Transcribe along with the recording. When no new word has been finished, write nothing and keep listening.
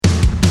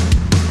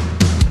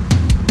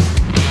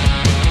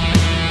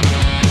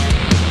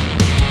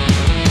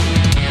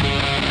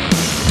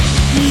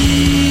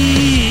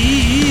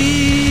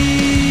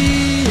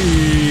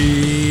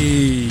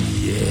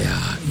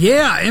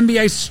Yeah,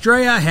 NBA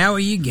STRAYA, how are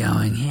you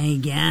going? How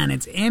you going?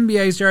 It's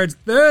NBA STRAYA. It's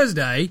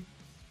Thursday,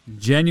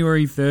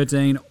 January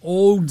 13,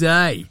 all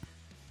day.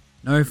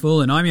 No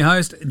fooling. I'm your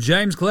host,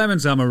 James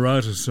Clements. I'm a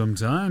writer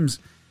sometimes.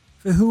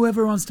 For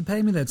whoever wants to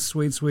pay me that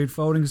sweet, sweet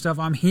folding stuff,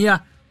 I'm here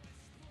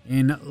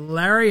in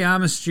Larry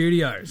Armour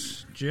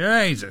Studios.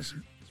 Jesus,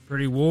 it's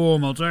pretty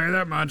warm, I'll tell you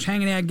that much.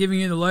 Hanging out,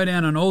 giving you the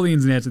lowdown on all the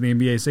ins and outs of the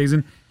NBA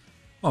season.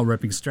 While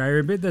repping STRAYA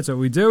a bit, that's what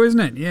we do,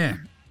 isn't it? Yeah.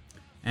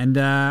 And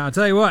I'll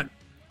tell you what,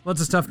 lots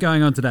of stuff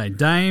going on today.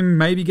 Dame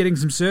maybe getting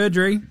some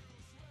surgery.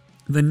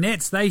 The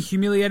Nets, they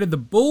humiliated the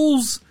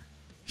Bulls.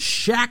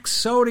 Shaq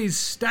sold his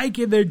stake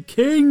in the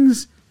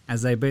Kings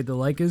as they beat the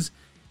Lakers.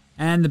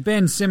 And the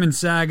Ben Simmons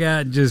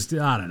saga, just,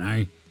 I don't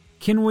know.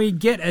 Can we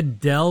get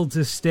Adele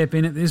to step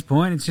in at this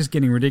point? It's just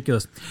getting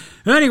ridiculous.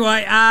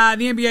 Anyway,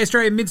 the NBA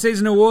STRAYA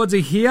mid-season awards are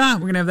here. We're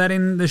going to have that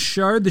in the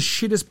show. The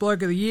shittest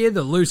bloke of the year,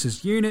 the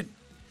loosest unit,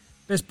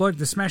 best bloke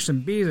to smash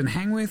some beers and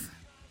hang with,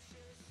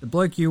 the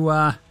bloke you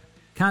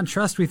can't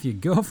trust with your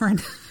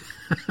girlfriend,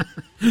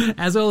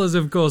 as well as,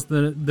 of course,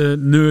 the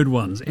nerd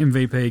ones,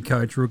 MVP,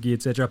 coach, rookie,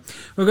 etc.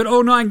 We've got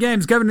all 9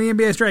 games covered in the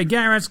NBA STRAYA.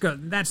 Garrett's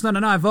got That's Not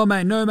a Knife, Oh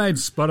Mate, No Mate,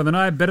 Spot of the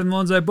Night, Better Than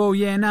Lonzo Ball,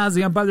 Yeah,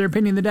 Nazi, Unpopular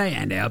Opinion of the Day,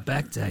 and our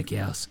Backtake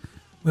House,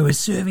 where we're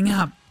serving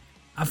up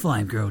a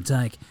flame grilled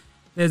take.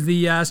 There's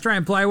the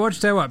Australian Player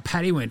Watch. Tell you what,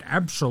 Paddy went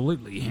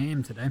absolutely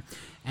ham today.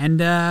 And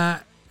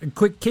a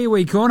quick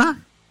Kiwi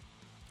Corner.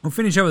 We'll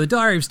finish up with the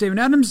Diary of Stephen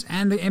Adams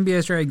and the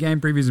NBA STRAYA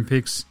game previews and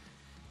picks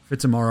for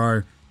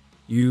tomorrow.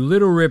 You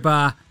little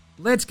ripper.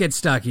 Let's get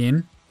stuck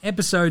in.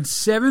 Episode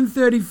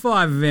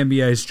 735 of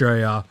NBA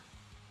STRAYA.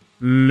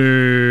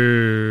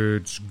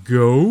 Let's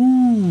go.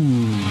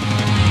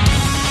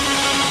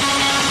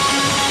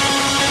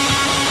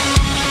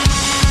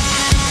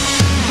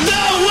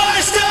 The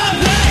worst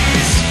of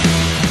days.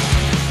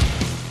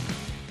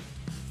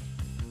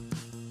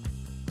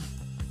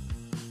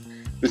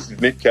 This is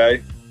Nick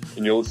Kay,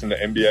 and you're listening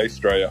to NBA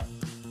STRAYA.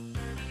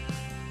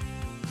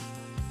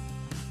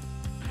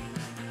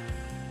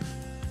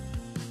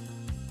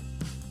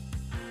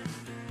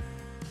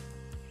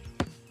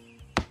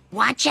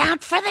 Watch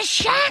out for the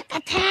Shaq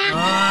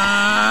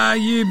attack!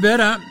 You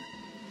better.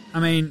 I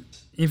mean,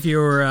 if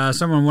you're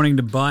someone wanting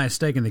to buy a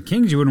stake in the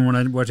Kings, you wouldn't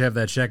want to watch out for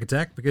that Shaq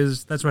attack,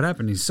 because that's what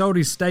happened. He sold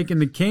his stake in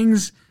the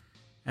Kings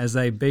as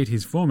they beat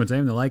his former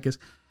team, the Lakers.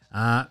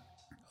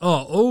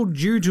 All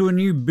due to a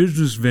new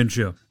business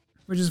venture,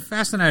 which is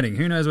fascinating.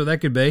 Who knows what that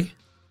could be?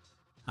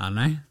 I don't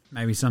know.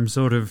 Maybe some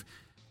sort of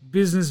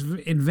business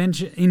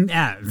venture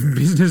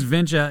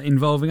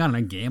involving, I don't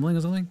know, gambling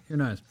or something. Who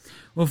knows?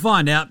 We'll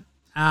find out.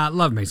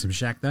 Love me some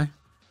Shaq, though.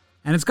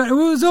 And it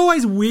was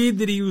always weird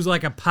that he was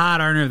like a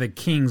part owner of the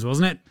Kings,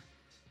 wasn't it?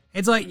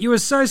 It's like you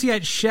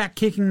associate Shaq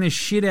kicking the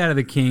shit out of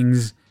the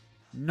Kings,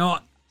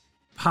 not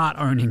part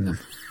owning them.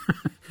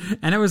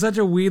 And it was such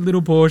a weird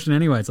little portion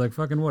anyway. It's like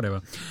fucking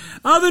whatever.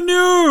 Other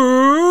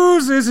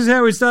news! This is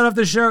how we start off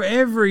the show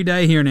every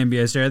day here in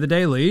NBA STRAYA, the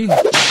daily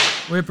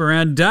whip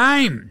around.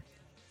 Dame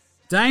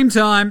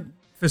time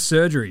for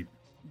surgery.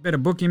 Better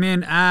book him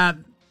in.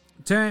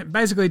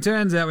 Basically,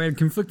 turns out we had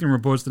conflicting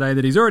reports today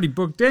that he's already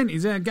booked in.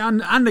 He's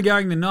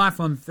undergoing the knife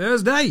on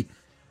Thursday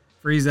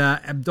for his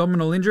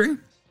abdominal injury.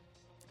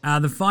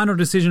 The final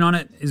decision on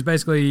it is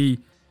basically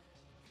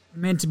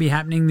meant to be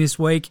happening this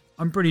week.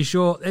 I'm pretty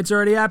sure it's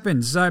already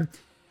happened. So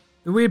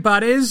the weird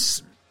part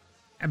is,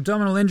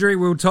 abdominal injury,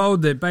 we were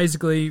told that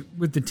basically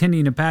with the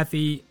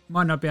tendinopathy,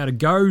 might not be able to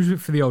go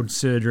for the old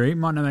surgery. It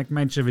might not make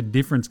much of a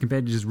difference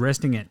compared to just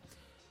resting it.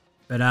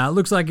 But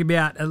looks like it'll be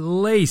out at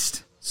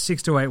least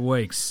 6 to 8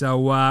 weeks. So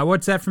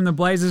what's that from the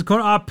Blazers?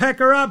 Pack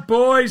her up,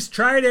 boys.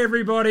 Trade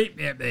everybody.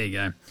 Yep, there you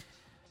go.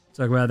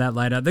 Talk about that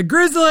later. The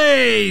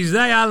Grizzlies,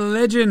 they are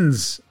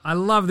legends. I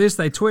love this.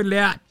 They tweeted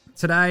out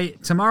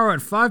tomorrow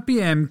at 5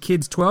 p.m,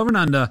 kids 12 and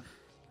under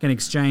can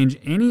exchange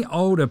any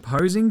old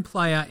opposing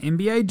player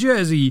NBA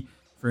jersey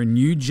for a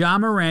new Ja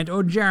Morant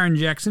or Jaren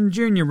Jackson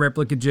Jr.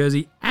 replica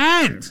jersey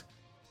and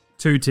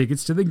 2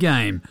 tickets to the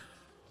game.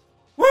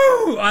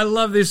 Woo! I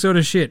love this sort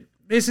of shit.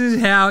 This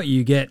is how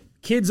you get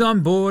kids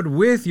on board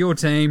with your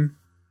team,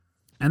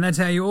 and that's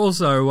how you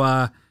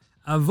also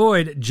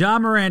avoid Ja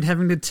Morant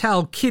having to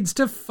tell kids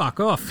to fuck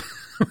off,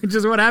 which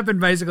is what happened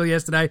basically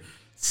yesterday.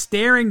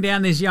 Staring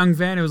down this young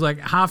fan who was like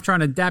half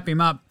trying to dap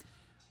him up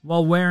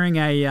while wearing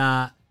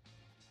a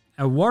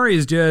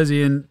Warriors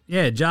jersey, and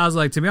yeah, Ja's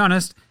like, to be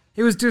honest,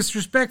 he was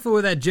disrespectful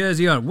with that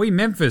jersey on. We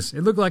Memphis.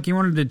 It looked like he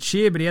wanted to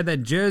cheer, but he had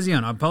that jersey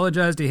on. I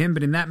apologize to him,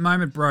 but in that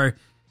moment, bro,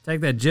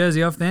 take that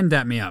jersey off, then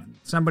dap me up.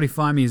 Somebody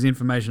find me his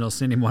information. I'll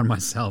send him one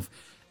myself.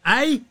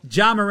 A,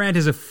 Ja Morant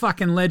is a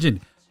fucking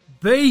legend.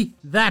 B,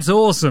 that's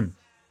awesome.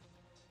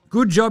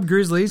 Good job,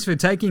 Grizzlies, for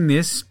taking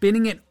this,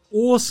 spinning it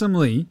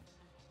awesomely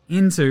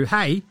into,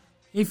 hey,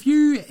 if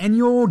you and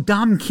your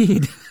dumb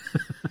kid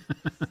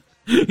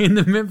in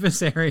the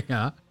Memphis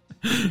area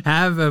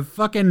have a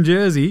fucking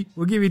jersey,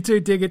 we'll give you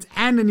 2 tickets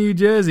and a new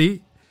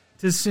jersey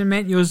to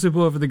cement your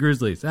support for the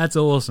Grizzlies. That's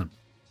awesome.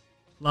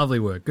 Lovely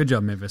work. Good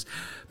job, Memphis.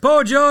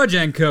 Paul George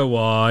and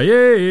Kawhi.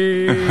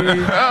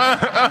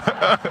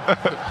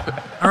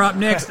 All right, up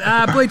next,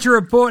 Bleacher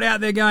Report out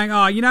there going,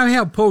 oh, you know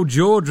how Paul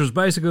George was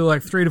basically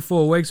like 3 to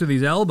 4 weeks with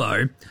his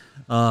elbow?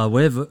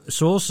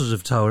 Sources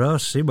have told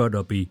us he might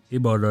not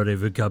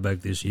even come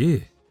back this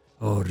year.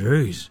 Oh,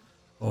 jeez.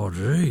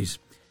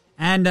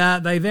 And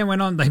they then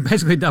went on, they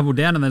basically doubled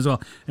down on that as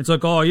well. It's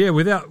like, oh, yeah,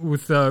 with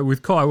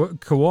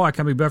Kawhi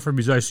coming back from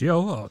his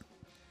ACL,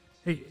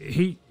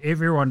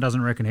 everyone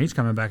doesn't reckon he's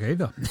coming back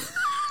either.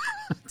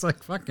 It's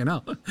like, fucking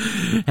hell.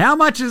 How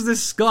much is the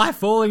sky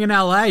falling in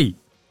LA?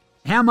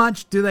 How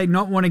much do they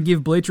not want to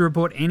give Bleacher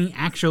Report any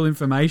actual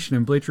information,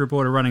 and Bleacher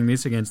Report are running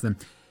this against them?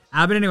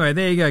 But anyway,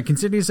 there you go.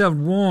 Consider yourself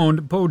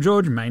warned. Paul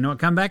George may not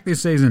come back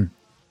this season.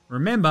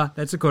 Remember,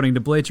 that's according to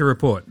Bleacher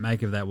Report.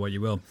 Make of that what you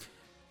will.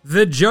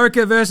 The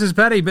Joker versus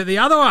Paddy, but the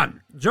other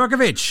one,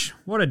 Djokovic.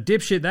 What a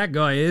dipshit that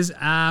guy is.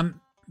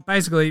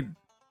 Basically,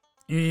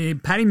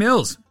 Paddy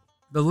Mills,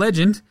 the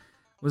legend,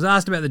 was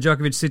asked about the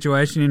Djokovic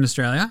situation in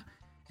Australia.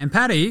 And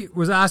Paddy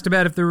was asked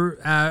about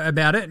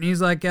about it, and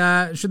he's like,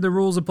 should the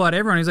rules apply to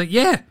everyone? He's like,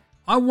 yeah,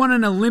 I won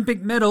an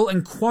Olympic medal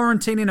and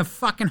quarantined in a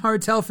fucking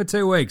hotel for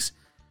 2 weeks.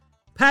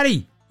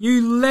 Paddy,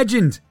 you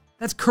legend.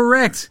 That's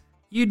correct.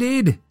 You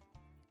did.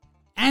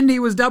 And he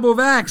was double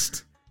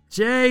vaxxed.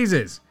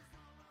 Jesus.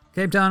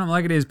 Keep telling him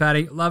like it is,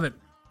 Paddy. Love it.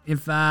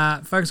 If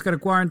folks got a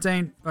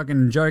quarantine,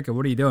 fucking Joker,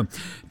 what are you doing?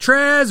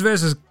 Trez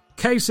versus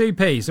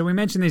KCP. So we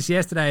mentioned this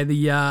yesterday,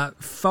 the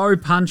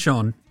faux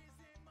punch-on.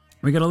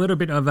 We got a little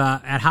bit of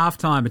at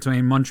halftime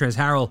between Montrezl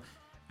Harrell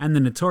and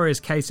the notorious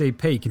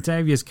KCP,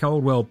 Contavious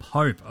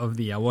Caldwell-Pope of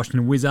the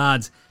Washington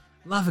Wizards.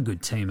 Love a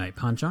good teammate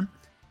punch-on.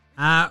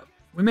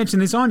 We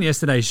mentioned this on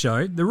yesterday's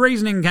show. The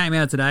reasoning came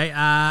out today.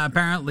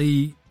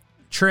 Apparently,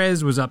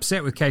 Trez was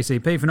upset with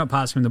KCP for not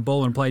passing him the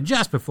ball and played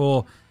just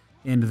before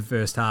the end of the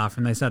first half,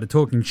 and they started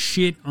talking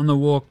shit on the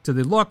walk to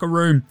the locker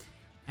room,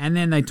 and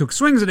then they took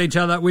swings at each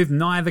other with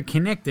neither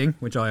connecting,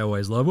 which I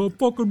always love. Oh,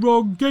 fucking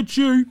wrong, get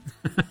you.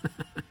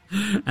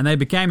 And they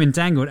became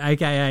entangled,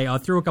 a.k.a. I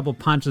threw a couple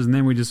punches and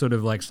then we just sort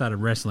of like started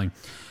wrestling.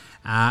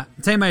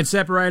 Teammates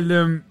separated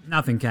them.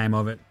 Nothing came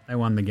of it. They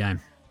won the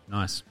game.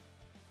 Nice.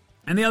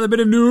 And the other bit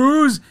of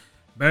news,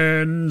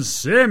 Ben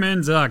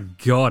Simmons. Oh,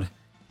 God.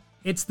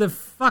 It's the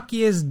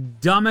fuckiest,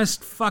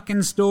 dumbest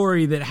fucking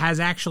story that has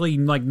actually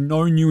like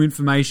no new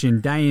information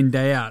day in,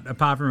 day out,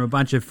 apart from a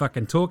bunch of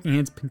fucking talking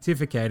heads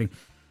pontificating.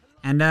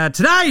 And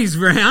today's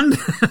round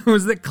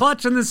was that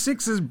Clutch and the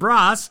Sixers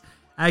brass,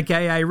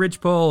 a.k.a. Rich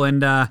Paul,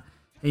 and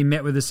he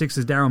met with the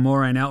Sixers' Daryl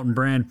Morey and Elton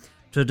Brand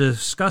to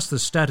discuss the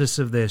status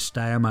of their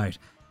stalemate.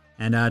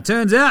 And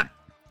turns out,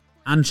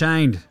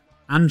 unchanged.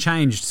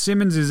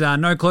 Simmons is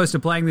no close to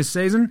playing this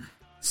season.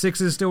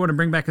 Sixers still want to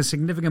bring back a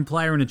significant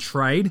player in a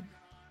trade.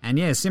 And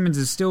yeah, Simmons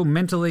is still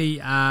mentally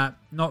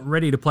not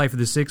ready to play for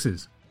the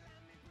Sixers.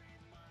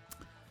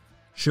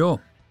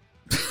 Sure.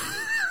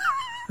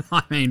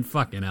 I mean,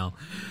 fucking hell.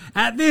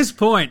 At this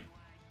point,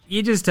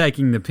 you're just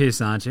taking the piss,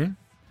 aren't you?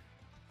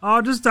 I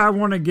just don't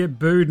want to get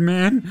booed,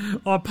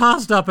 man. I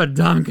passed up a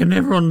dunk and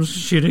everyone's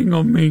shitting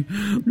on me.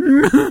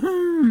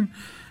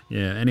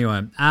 Yeah,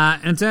 anyway.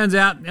 And it turns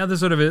out, the other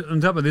sort of,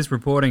 on top of this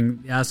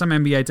reporting, some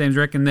NBA teams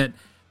reckon that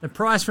the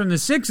price from the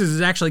Sixers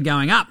is actually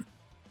going up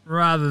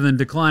rather than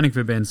declining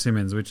for Ben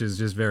Simmons, which is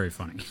just very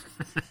funny.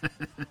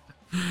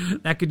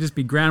 That could just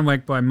be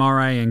groundwork by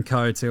Morey and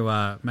co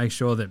to make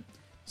sure that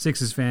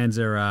Sixers fans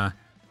are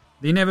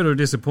the inevitable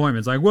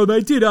disappointments. Like, well,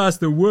 they did ask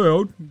the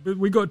world, but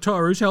we got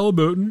Tyrese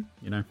Halliburton.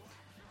 You know,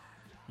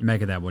 you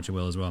make of that what you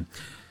will as well.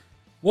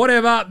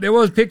 Whatever, there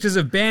was pictures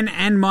of Ben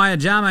and Maya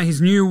Jama, his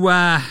new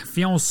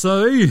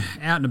fiancée,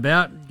 out and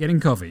about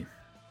getting coffee.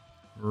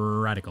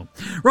 Radical.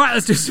 Right,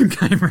 let's do some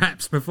game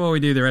wraps before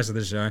we do the rest of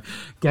the show.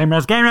 Game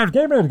wraps.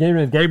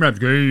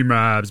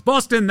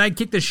 Boston, they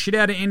kicked the shit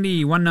out of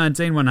Indy,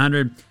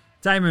 119-100.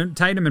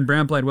 Tatum and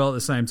Brown played well at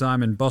the same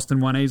time, and Boston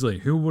won easily.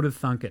 Who would have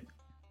thunk it?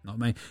 Not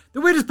me.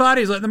 The weirdest part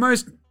is, like,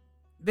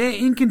 their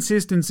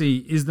inconsistency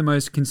is the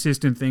most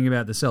consistent thing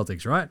about the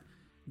Celtics, right?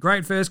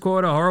 Great first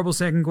quarter, horrible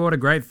second quarter,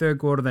 great third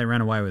quarter, they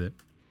ran away with it.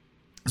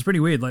 It's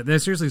pretty weird. Like, they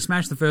seriously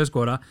smashed the first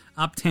quarter,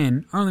 up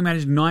 10, only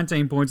managed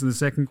 19 points in the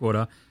second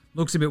quarter,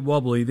 looks a bit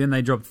wobbly, then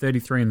they dropped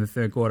 33 in the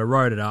third quarter,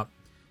 rode it up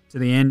to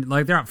the end.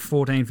 Like, they're up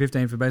 14,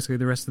 15 for basically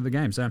the rest of the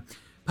game. So,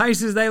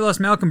 Pacers, they lost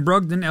Malcolm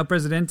Brogdon, El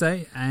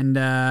Presidente, and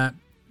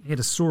he had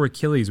a sore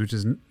Achilles, which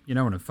is, you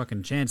don't want to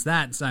fucking chance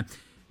that. So,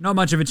 not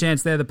much of a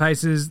chance there. The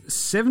Pacers,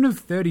 7 of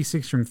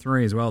 36 from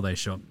 3 as well, they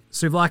shot.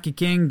 Suvlaki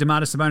King,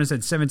 Domantas Sabonis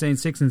had 17,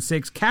 6 and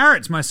 6.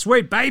 Carrots, my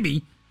sweet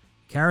baby.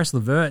 Karis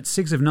LeVert,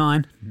 6 of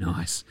 9.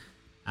 Nice.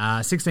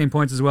 16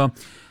 points as well.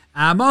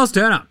 Miles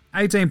Turner,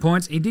 18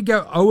 points. He did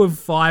go 0 of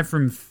 5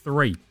 from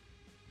 3.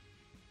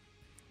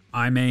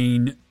 I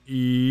mean,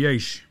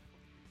 yeesh.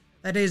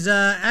 That is,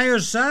 I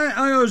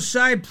would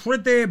say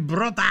pretty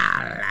brutal.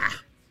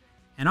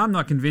 And I'm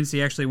not convinced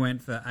he actually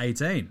went for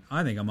 18.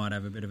 I think I might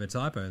have a bit of a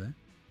typo there.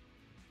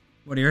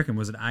 What do you reckon?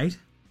 Was it 8?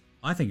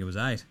 I think it was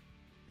 8.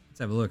 Let's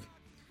have a look.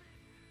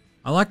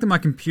 I like that my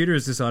computer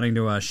is deciding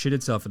to shit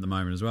itself at the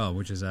moment as well,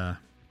 which is, I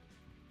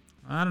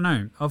don't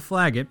know. I'll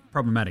flag it.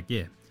 Problematic,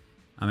 yeah.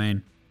 I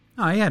mean,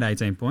 he had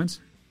 18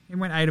 points. He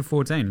went 8 of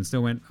 14 and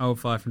still went 0 of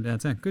 5 from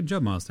downtown. Good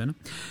job, Miles Turner.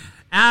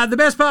 The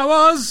best part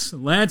was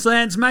Lance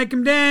make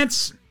him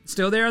dance.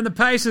 Still there on the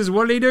paces.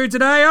 What did he do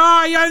today?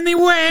 Oh, he only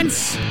went.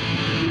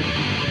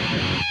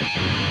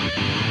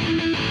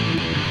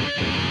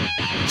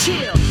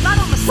 Chill, not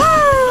on the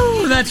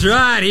Woo! That's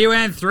right. He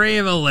went 3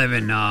 of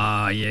 11.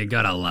 Oh, you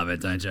gotta love it,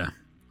 don't you?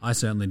 I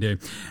certainly do.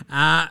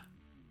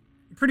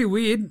 Pretty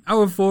weird.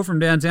 0 of 4 from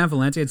downtown for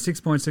Lance. He had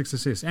 6.6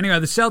 assists. Anyway,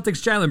 the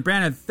Celtics, Jaylen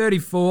Brown had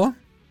 34.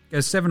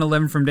 Goes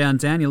 7-11 from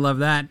downtown. You love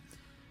that.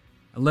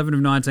 11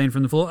 of 19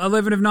 from the floor.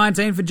 11 of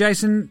 19 for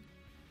Jason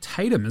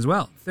Tatum as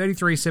well.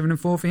 33, 7 and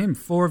 4 for him.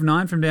 4 of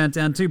 9 from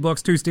downtown. 2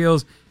 blocks, 2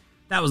 steals.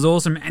 That was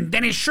awesome. And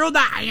Dennis Schroeder,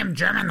 I am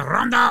German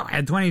Rondo,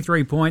 had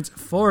 23 points.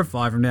 4 of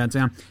 5 from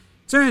downtown.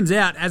 Turns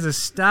out, as a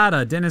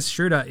starter, Dennis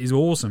Schroeder is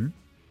awesome.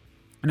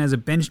 And as a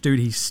bench dude,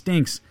 he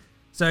stinks.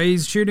 So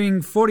he's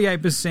shooting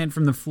 48%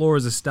 from the floor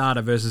as a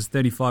starter versus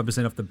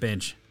 35% off the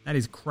bench. That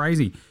is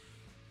crazy.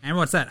 And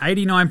what's that?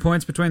 89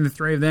 points between the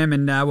three of them.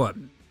 And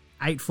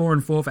 8, 4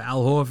 and 4 for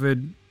Al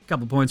Horford. A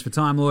couple of points for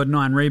Time Lord.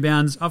 9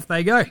 rebounds. Off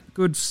they go.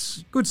 Good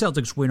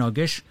Celtics win, I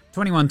guess.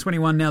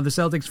 21-21 now the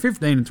Celtics.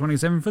 15 and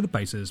 27 for the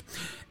Pacers.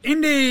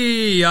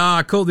 Indy.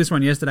 I called this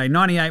one yesterday.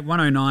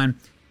 98-109.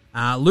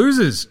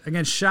 Losers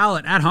against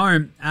Charlotte at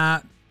home.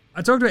 I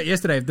talked about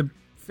yesterday. If the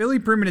Philly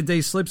perimeter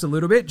D slips a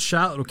little bit,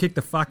 Charlotte will kick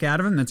the fuck out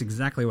of him. That's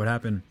exactly what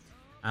happened.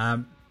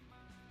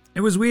 It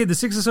was weird. The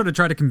Sixers sort of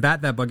tried to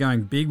combat that by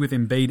going big with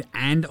Embiid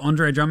and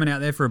Andre Drummond out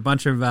there for a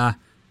bunch of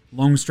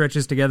long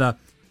stretches together.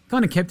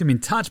 Kind of kept him in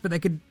touch, but they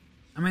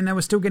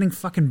were still getting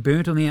fucking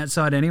burnt on the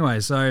outside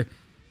anyway. So,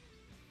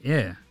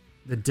 yeah,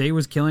 the D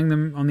was killing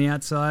them on the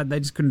outside.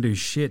 They just couldn't do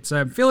shit.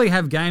 So Philly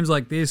have games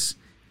like this,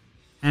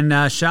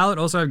 and Charlotte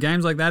also have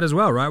games like that as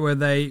well, right? Where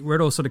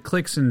it all sort of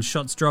clicks and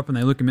shots drop and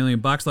they look $1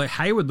 million. Like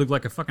Hayward looked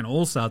like a fucking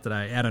all-star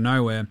today out of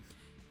nowhere,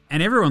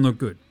 and everyone looked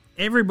good.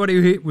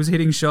 Everybody was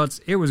hitting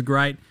shots. It was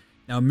great.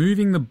 They were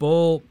moving the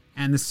ball,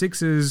 and the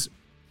Sixers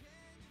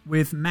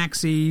with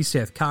Maxey,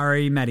 Seth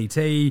Curry, Matty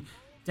T,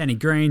 Danny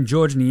Green,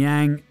 George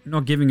Niang,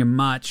 not giving him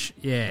much.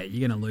 Yeah,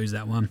 you're going to lose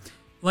that one.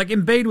 Like,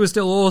 Embiid was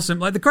still awesome.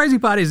 Like, the crazy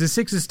part is the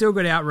Sixers still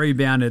got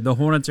out-rebounded. The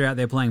Hornets are out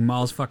there playing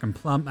Mason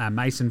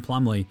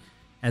Plumlee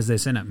as their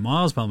center.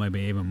 Miles Plumlee would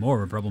be even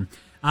more of a problem.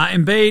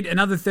 Embiid,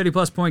 another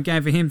 30-plus point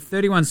game for him,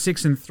 31,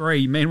 6 and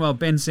 3. Meanwhile,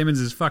 Ben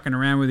Simmons is fucking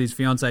around with his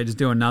fiancée just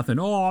doing nothing.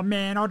 Oh,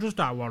 man, I just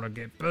don't want to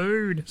get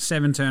booed.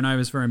 7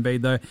 turnovers for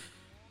Embiid, though.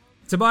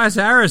 Tobias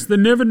Harris, the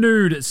never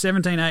nude,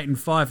 17, 8 and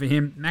 5 for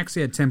him.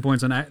 Maxey had 10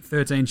 points on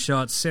 13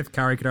 shots. Seth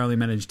Curry could only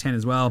manage 10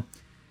 as well.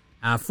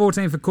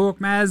 14 for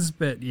Korkmaz,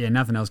 but yeah,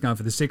 nothing else going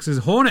for the Sixers.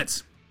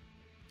 Hornets,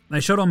 they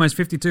shot almost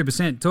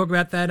 52%. Talk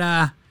about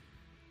that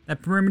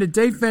perimeter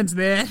defense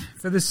there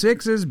for the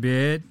Sixers.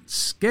 Bit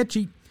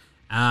sketchy.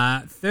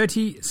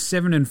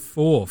 37 and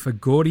 4 for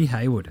Gordie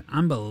Hayward.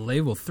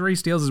 Unbelievable. 3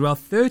 steals as well.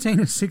 13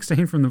 and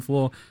 16 from the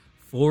floor.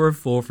 4 of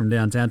 4 from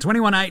downtown.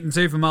 21, 8 and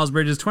 2 for Miles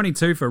Bridges.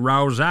 22 for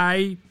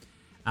Rozier.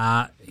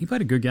 He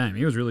played a good game.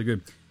 He was really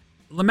good.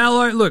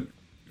 LaMelo, look,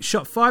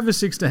 shot 5 of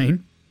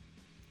 16.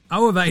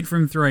 0 of 8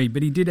 from 3,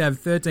 but he did have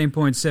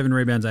 13.7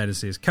 rebounds, 8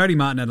 assists. Cody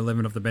Martin had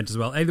 11 off the bench as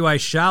well. Either way,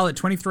 Charlotte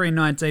 23 and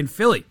 19.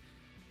 Philly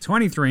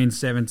 23 and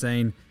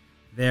 17.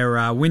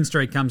 Their win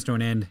streak comes to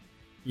an end.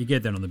 You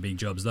get that on the big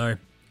jobs, though.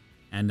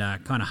 And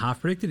kind of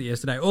half predicted it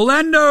yesterday.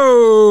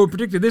 Orlando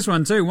predicted this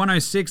one, too.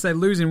 106. They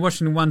lose in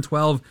Washington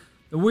 112.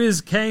 The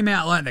Wiz came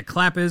out like the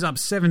clappers, up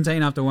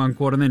 17 after one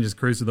quarter, and then just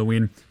cruised to the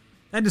win.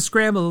 They had to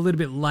scramble a little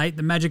bit late.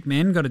 The Magic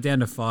men got it down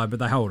to 5, but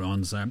they hold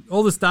on. So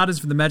all the starters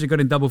for the Magic got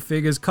in double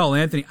figures. Cole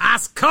Anthony,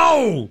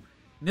 Cole!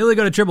 Nearly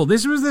got a triple.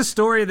 This was the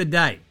story of the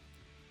day.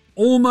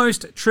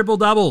 Almost triple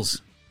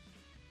doubles.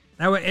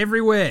 They were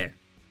everywhere.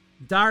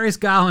 Darius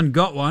Garland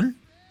got one.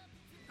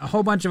 A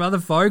whole bunch of other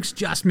folks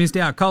just missed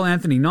out. Cole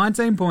Anthony,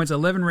 19 points,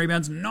 11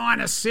 rebounds, 9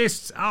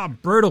 assists. Oh,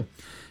 brutal.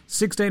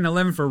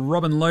 16-11 for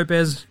Robin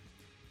Lopez.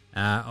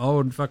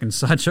 Old fucking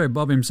sideshow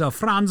Bob himself.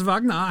 Franz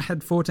Wagner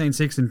had 14,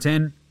 6 and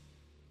 10.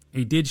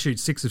 He did shoot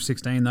 6 of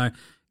 16, though.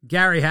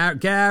 Gary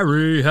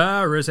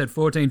Harris had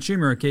 14.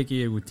 Chuma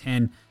Okeke with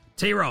 10.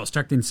 T-Roll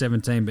struck in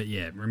 17, but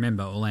yeah,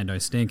 remember, Orlando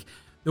stink.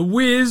 The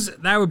Wiz,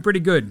 they were pretty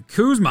good.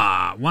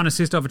 Kuzma, 1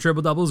 assist off a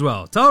triple-double as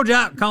well. Told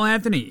ya, Cole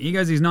Anthony, he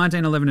goes he's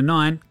 19, 11 and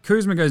 9.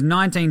 Kuzma goes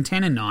 19,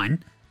 10 and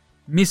 9.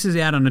 Misses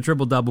out on a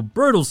triple-double.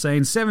 Brutal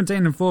scene.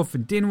 17 and 4 for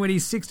Dinwiddie.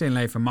 16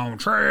 late for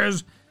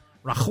Montrez.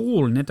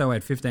 Rahul Neto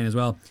had 15 as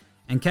well.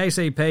 And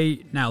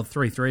KCP nailed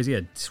 3 threes. He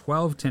had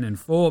 12, 10 and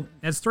 4.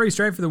 That's 3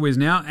 straight for the Wiz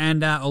now.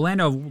 And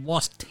Orlando have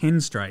lost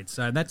 10 straight,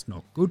 so that's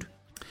not good.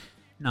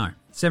 No.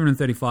 7 and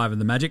 35 in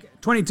the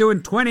Magic. 22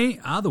 and 20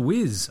 are the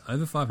Wiz.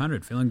 Over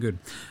 500. Feeling good.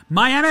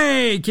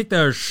 Miami kicked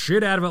the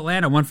shit out of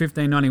Atlanta.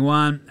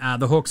 115-91.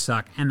 The Hawks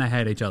suck and they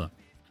hate each other.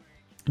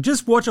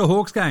 Just watch a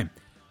Hawks game.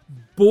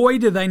 Boy,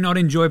 do they not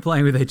enjoy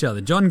playing with each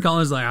other. John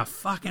Collins like, I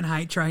fucking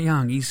hate Trae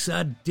Young. He's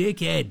such a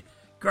dickhead.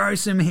 Grow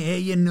some hair,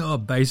 you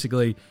knob,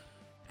 basically.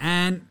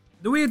 And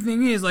the weird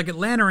thing is, like,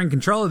 Atlanta are in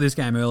control of this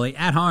game early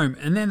at home,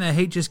 and then the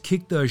Heat just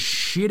kicked the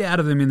shit out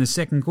of them in the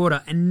second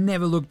quarter and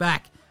never looked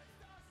back.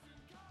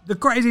 the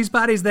craziest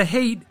part is the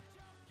Heat,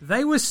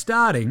 they were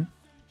starting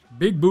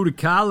Big Booty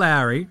Kyle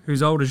Lowry,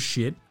 who's old as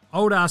shit,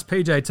 old-ass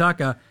PJ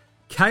Tucker,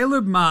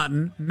 Caleb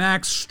Martin,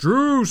 Max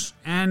Strus,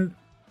 and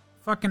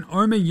fucking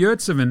Omer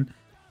Yurtseven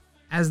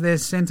as their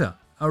center.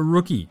 A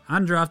rookie,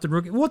 undrafted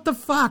rookie. What the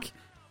fuck?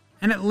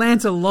 And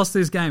Atlanta lost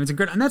this game. It's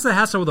incredible. And that's the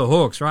hassle with the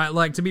Hawks, right?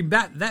 Like, to be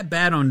that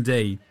bad on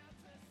D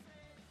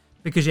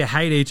because you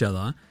hate each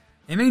other,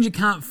 it means you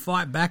can't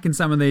fight back in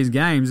some of these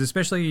games,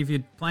 especially if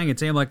you're playing a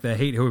team like the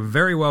Heat who are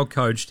very well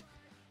coached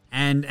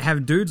and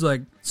have dudes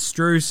like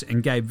Strus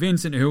and Gabe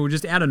Vincent who will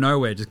just out of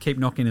nowhere just keep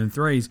knocking in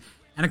threes.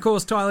 And, of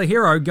course, Tyler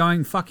Hero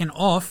going fucking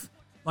off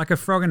like a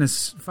frog in a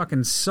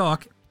fucking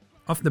sock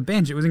off the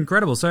bench. It was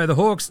incredible. So the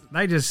Hawks,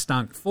 they just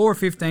stunk. 4 of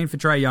 15 for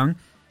Trae Young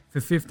for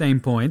 15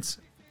 points.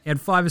 He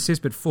had 5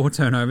 assists but 4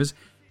 turnovers.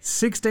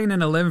 16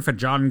 and 11 for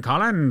John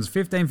Collins.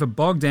 15 for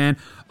Bogdan.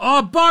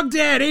 Oh,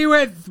 Bogdan, he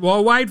went.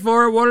 Well, wait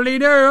for it. What did he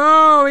do?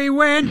 Oh, he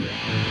went.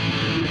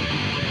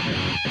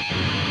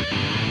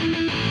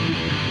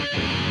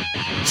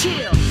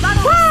 Chill.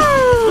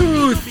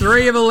 Woo!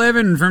 3 of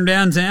 11 from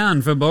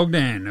downtown for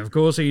Bogdan. Of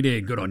course he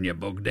did. Good on you,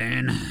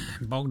 Bogdan.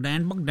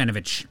 Bogdan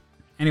Bogdanovic.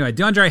 Anyway,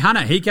 DeAndre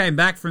Hunter, he came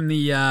back from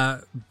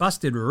the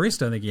busted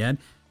wrist, I think he had.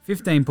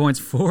 15 points,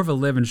 4 of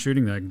 11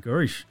 shooting though.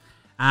 Gosh.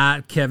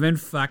 Kevin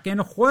fucking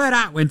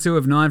Huerta went 2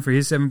 of 9 for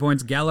his 7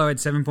 points. Gallo had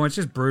 7 points.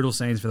 Just brutal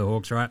scenes for the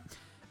Hawks, right?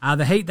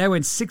 The Heat, they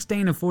went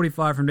 16 of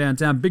 45 from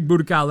downtown. Big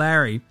Boudicar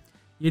Larry,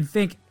 you'd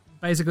think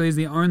basically is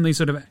the only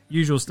sort of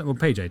usual... Well,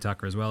 PJ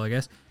Tucker as well, I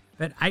guess.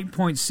 But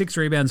 8.6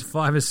 rebounds,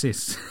 5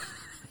 assists.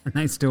 And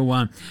they still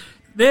won.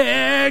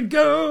 There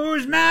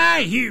goes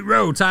my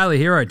hero. Tyler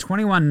Hero,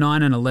 21,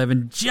 9, and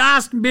 11.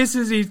 Just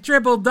misses his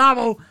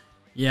triple-double.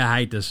 You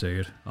hate to see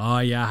it. Oh,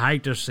 you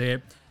hate to see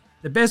it.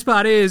 The best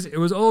part is, it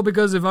was all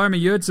because of Omer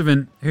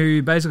Yurtseven,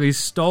 who basically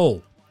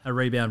stole a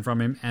rebound from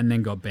him and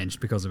then got benched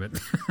because of it.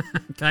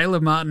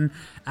 Caleb Martin,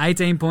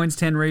 18 points,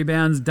 10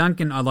 rebounds.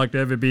 Duncan, I'd like to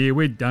have a beer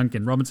with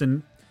Duncan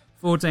Robinson,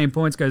 14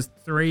 points, goes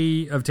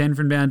 3 of 10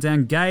 from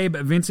downtown. Gabe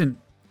Vincent,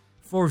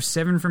 4 of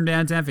 7 from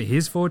downtown for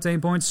his 14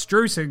 points.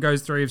 Strus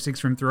goes 3 of 6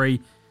 from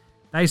 3.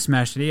 They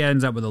smashed it. He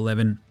ends up with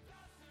 11.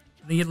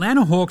 The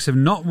Atlanta Hawks have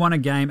not won a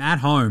game at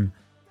home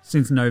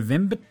since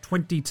November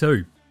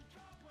 22.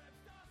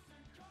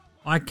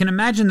 I can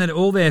imagine that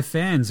all their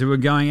fans who were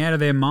going out of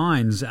their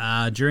minds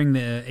during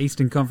the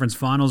Eastern Conference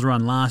Finals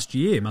run last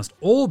year must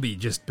all be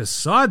just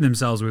beside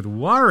themselves with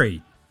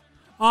worry.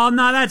 Oh,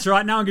 no, that's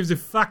right. No one gives a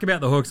fuck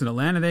about the Hawks in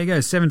Atlanta. There you go,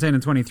 17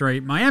 and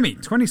 23. Miami,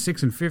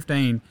 26 and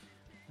 15.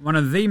 One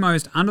of the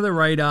most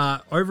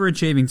under-the-radar,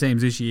 overachieving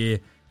teams this year.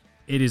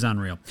 It is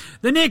unreal.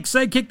 The Knicks,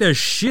 they kicked the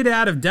shit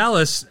out of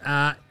Dallas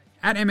at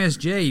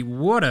MSG.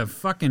 What a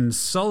fucking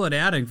solid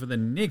outing for the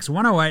Knicks.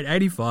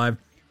 108-85.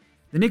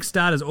 The Knicks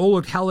starters all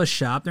look hella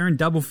sharp. They're in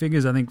double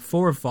figures, I think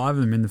 4 or 5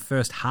 of them in the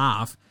first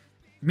half.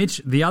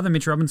 The other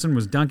Mitch Robinson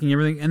was dunking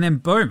everything. And then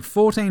boom,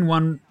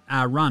 14-1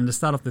 run to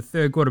start off the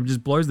third quarter.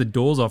 Just blows the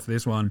doors off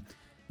this one.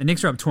 The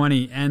Knicks are up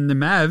 20, and the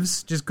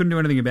Mavs just couldn't do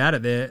anything about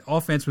it. Their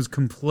offense was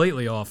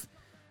completely off.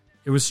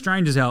 It was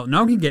strange as hell. No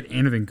one can get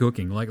anything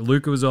cooking. Like,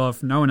 Luka was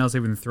off. No one else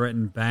even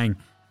threatened. Bang.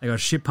 They got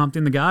shit pumped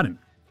in the Garden.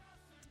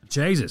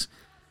 Jesus.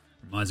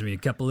 Reminds me of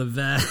a couple of...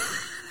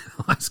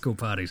 high school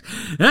parties.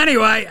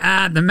 Anyway,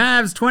 the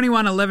Mavs,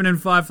 21, 11,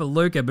 and 5 for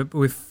Luka, but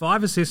with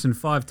 5 assists and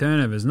 5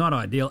 turnovers. Not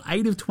ideal.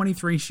 8 of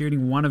 23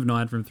 shooting, 1 of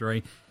 9 from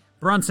 3.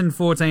 Brunson,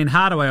 14.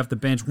 Hardaway off the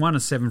bench, 1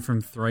 of 7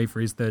 from 3 for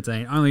his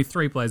 13. Only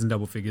 3 plays in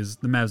double figures.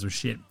 The Mavs were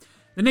shit.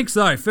 The Knicks,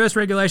 though, first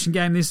regulation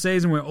game this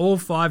season where all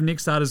 5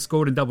 Knicks starters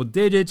scored in double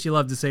digits. You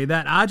love to see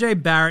that.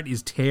 RJ Barrett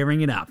is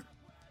tearing it up.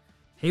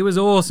 He was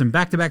awesome.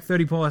 Back-to-back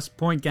 30-plus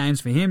point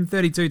games for him.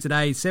 32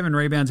 today, 7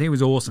 rebounds. He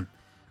was awesome.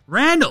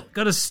 Randall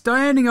got a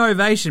standing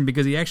ovation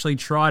because he actually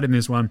tried in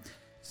this one.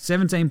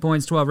 17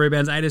 points, 12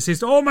 rebounds, 8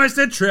 assists, almost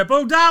a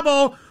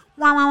triple-double.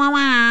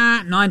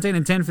 19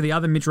 and 10 for the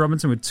other Mitch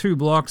Robinson with 2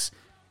 blocks.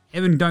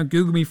 Evan Don't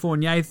Google Me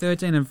Fournier,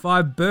 13 and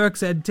 5. Burks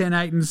had 10,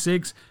 8 and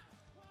 6.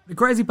 The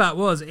crazy part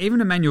was,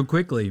 even Emmanuel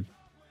Quickly,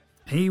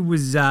 he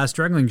was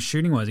struggling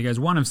shooting-wise. He goes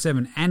 1 of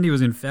 7, and he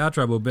was in foul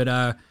trouble.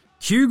 But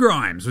Q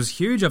Grimes was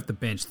huge off the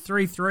bench.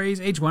 3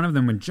 threes, each one of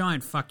them went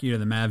giant fuck you to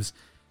the Mavs.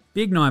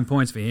 Big 9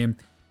 points for him.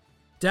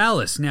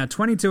 Dallas, now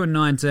 22 and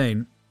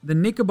 19. The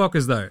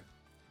Knickerbockers, though,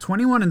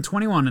 21 and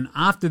 21. And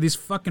after this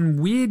fucking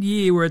weird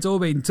year where it's all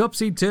been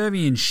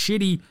topsy-turvy and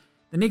shitty,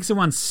 the Knicks have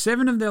won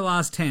 7 of their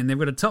last 10. They've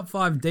got a top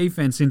 5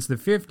 defense since the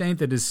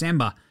 15th of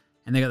December.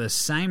 And they got the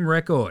same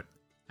record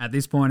at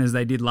this point as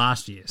they did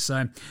last year.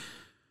 So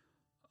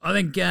I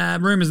think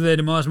rumours of their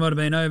demise might have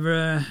been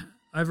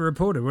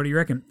over-reported. What do you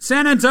reckon?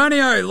 San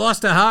Antonio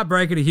lost a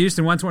heartbreaker to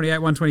Houston,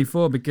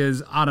 128-124,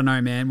 because, I don't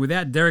know, man,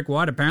 without Derek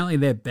White, apparently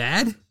they're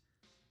bad.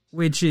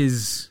 Which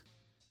is,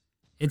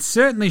 it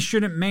certainly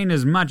shouldn't mean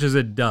as much as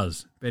it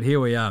does. But here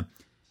we are.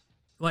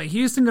 Like,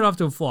 Houston got off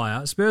to a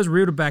flyer. Spurs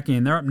reeled it back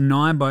in. They're up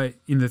 9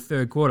 in the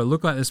third quarter.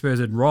 Looked like the Spurs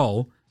would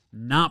roll.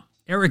 Nope.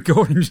 Eric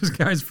Gordon just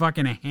goes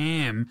fucking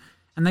ham.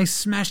 And they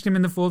smashed him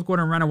in the fourth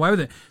quarter and ran away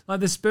with it.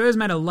 Like, the Spurs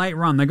made a late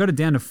run. They got it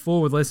down to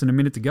 4 with less than a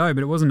minute to go,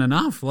 but it wasn't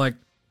enough. Like,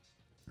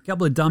 A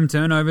couple of dumb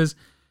turnovers,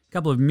 a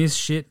couple of missed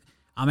shit.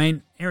 I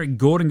mean, Eric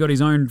Gordon got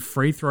his own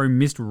free throw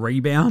missed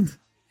rebound,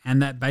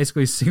 and that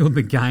basically sealed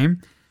the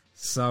game.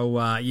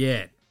 So,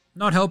 yeah,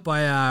 not helped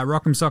by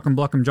Rock'em Sock'em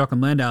Block'em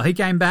Jock'em Landale. He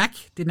came back,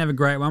 didn't have a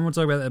great one. We'll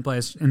talk about that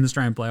player in the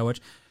Australian Player Watch.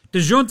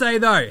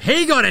 DeJounte, though,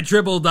 he got a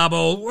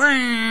triple-double.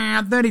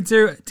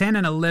 32, 10,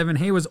 and 11.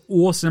 He was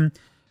awesome.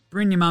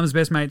 Bring your mum's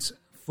best mates,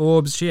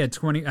 Forbes. She had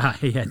 20.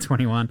 He had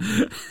 21.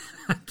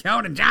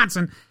 Keldon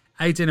Johnson,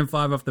 18 and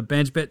 5 off the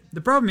bench. But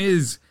the problem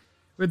is,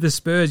 with the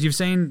Spurs, you've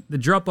seen the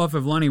drop-off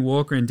of Lonnie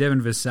Walker and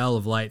Devin Vassell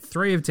of late.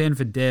 3 of 10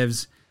 for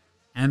Devs.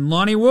 And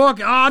Lonnie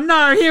Walker, oh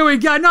no, here we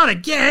go, not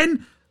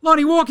again.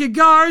 Lonnie Walker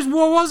goes,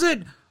 what was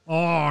it?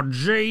 Oh,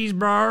 jeez,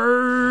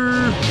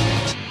 bro.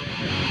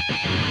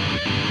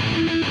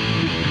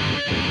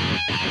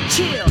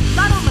 Chill,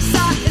 right on my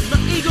side is the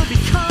eagle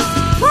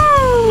become.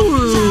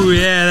 Woo!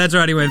 Yeah, that's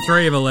right, he went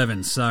 3 of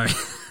 11, so,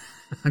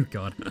 oh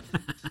God.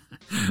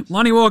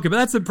 Lonnie Walker, but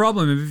that's the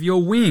problem. If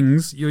your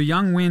wings, your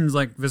young wings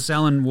like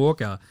Vassell and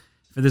Walker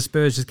for the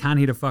Spurs just can't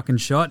hit a fucking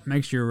shot,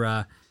 makes your,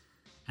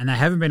 and they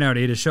haven't been able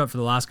to hit a shot for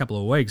the last couple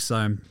of weeks,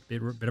 so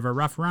bit of a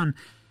rough run.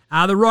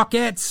 The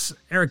Rockets,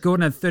 Eric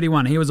Gordon had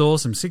 31. He was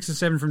awesome. 6 of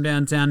 7 from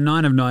downtown,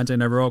 9 of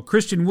 19 overall.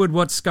 Christian Wood,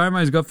 what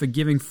ScoMo's got for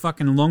giving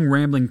fucking long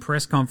rambling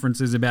press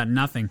conferences about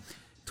nothing.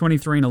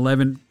 23 and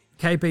 11.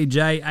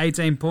 KPJ,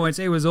 18 points.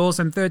 He was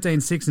awesome.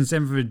 13, 6 and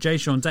 7 for Jay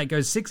Sean Tate.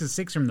 Goes 6 of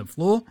 6 from the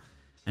floor.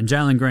 And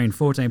Jalen Green,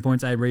 14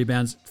 points, 8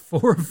 rebounds.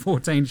 4 of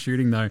 14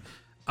 shooting, though.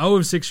 0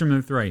 of 6 from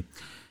the 3.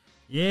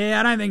 Yeah,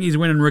 I don't think he's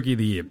winning Rookie of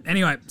the Year.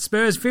 Anyway,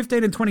 Spurs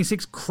 15 and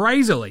 26.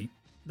 Crazily,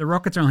 the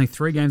Rockets are only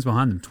 3 games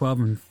behind them, 12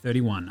 and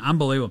 31.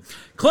 Unbelievable.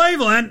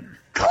 Cleveland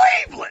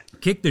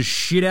kicked the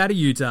shit out of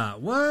Utah.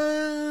 What?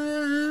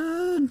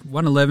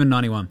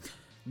 111-91.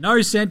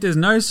 No centers,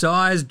 no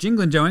size.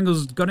 Jinglin' Joe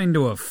Ingles got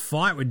into a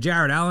fight with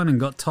Jared Allen and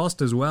got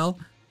tossed as well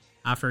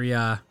after he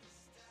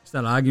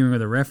started arguing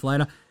with the ref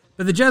later.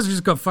 But the Jazz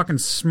just got fucking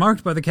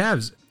smoked by the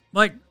Cavs.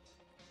 Like,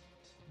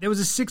 there was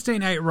a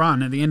 16-8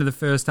 run at the end of the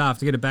first half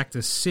to get it back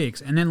to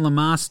 6, and then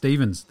Lamar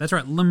Stevens, that's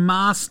right,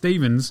 Lamar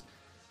Stevens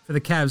for the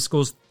Cavs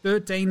scores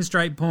 13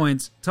 straight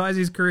points, ties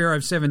his career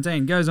over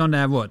 17, goes on to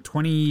have,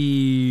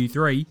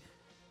 23?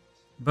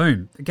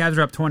 Boom, the Cavs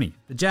are up 20.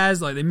 The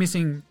Jazz, they're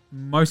missing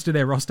most of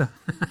their roster.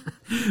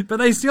 But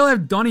they still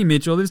have Donnie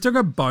Mitchell, they've still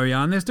got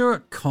Bojan, they've still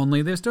got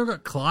Conley, they've still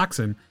got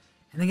Clarkson,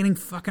 and they're getting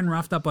fucking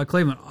roughed up by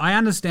Cleveland. I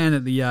understand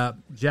that the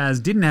Jazz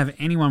didn't have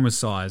anyone with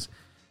size,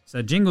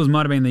 so Jingles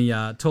might have been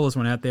the tallest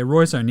one out there.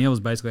 Royce O'Neal was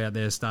basically out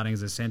there starting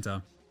as a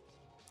center.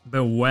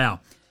 But wow.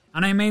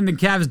 And I mean, the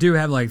Cavs do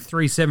have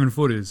 3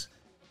 7-footers,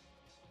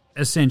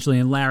 essentially,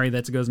 and Larry,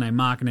 that's a guy's name,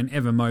 Markin, and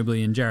Evan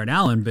Mobley and Jared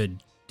Allen, but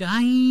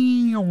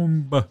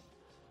damn. It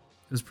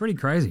was pretty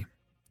crazy.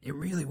 It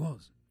really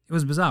was. It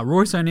was bizarre.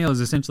 Royce O'Neal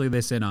is essentially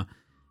their center.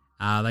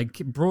 They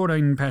brought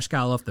in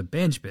Pascal off the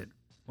bench, but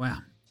wow.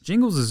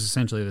 Jingles is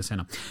essentially the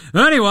center.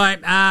 Anyway,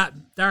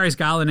 Darius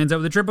Garland ends up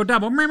with a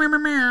triple-double.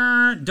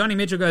 Donnie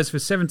Mitchell goes for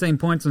 17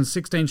 points on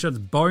 16 shots.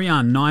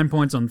 Bojan, 9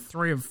 points on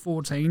 3 of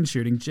 14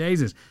 shooting.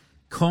 Jesus.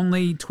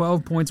 Conley,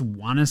 12 points,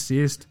 1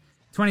 assist.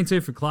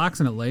 22 for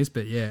Clarkson at least,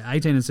 but yeah,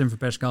 18 and 7 for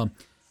Pascal.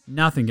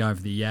 Nothing going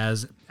for the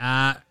Yaz.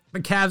 The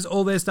Cavs,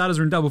 all their starters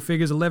are in double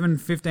figures. 11,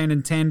 15,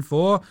 and 10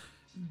 for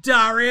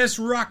Darius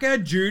Rucker,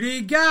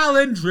 Judy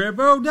Garland,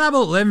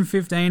 triple-double. 11,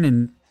 15,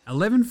 and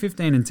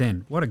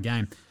 10. What a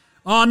game.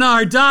 Oh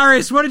no,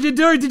 Darius, what did you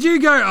do? Did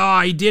you go? Oh,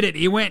 he did it.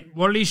 He went.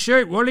 What did he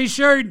shoot? Chill,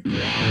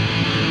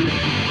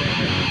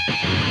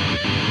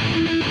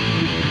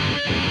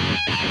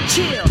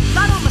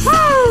 not on the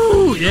side.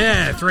 Woo!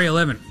 Yeah,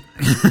 3-11.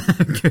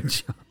 Good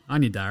job.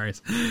 On you,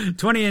 Darius.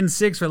 20 and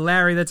 6 for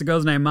Larry. That's a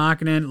girl's name,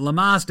 Markkinen.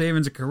 Lamar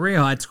Stevens, a career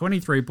high,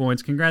 23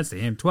 points. Congrats to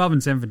him. 12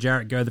 and 7 for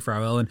Jarrett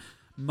Go-the-Fro-Ellen.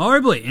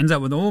 Mobley ends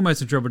up with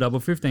almost a triple-double,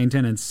 15,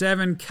 10, and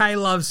 7.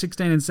 K-Love,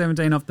 16 and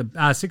 7 off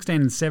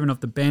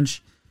the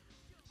bench.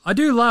 I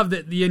do love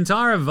that the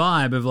entire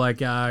vibe of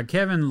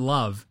Kevin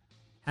Love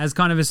has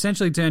kind of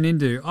essentially turned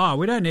into,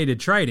 we don't need to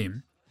trade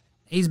him.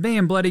 He's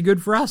being bloody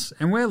good for us,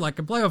 and we're like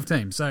a playoff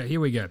team. So here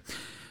we go.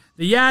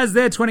 The Yaz,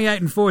 they're 28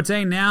 and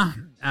 14 now.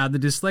 The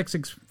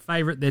Dyslexics'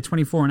 favourite, they're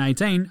 24 and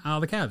 18, are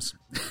the Cavs.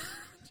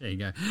 There you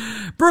go.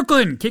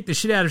 Brooklyn kicked the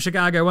shit out of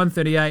Chicago,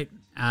 138,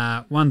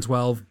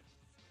 112.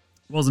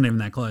 Wasn't even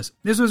that close.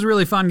 This was a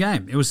really fun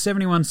game. It was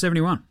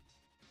 71-71.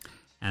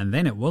 And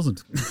then it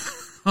wasn't.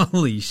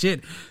 Holy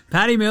shit.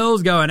 Patty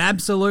Mills going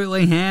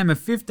absolutely ham. A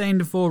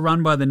 15-4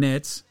 run by the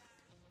Nets.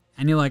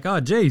 And you're like,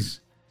 oh, geez.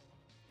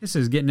 This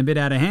is getting a bit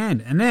out of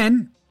hand. And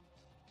then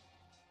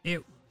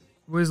it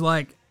was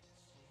like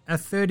a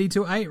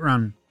 30-8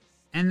 run.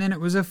 And then it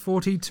was a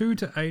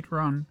 42-8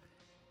 run.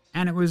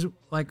 And it was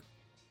like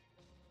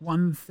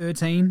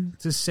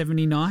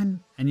 113-79.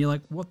 And you're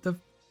like,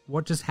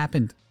 what just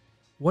happened?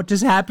 What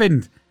just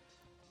happened?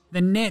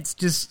 The Nets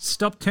just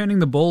stopped turning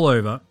the ball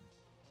over,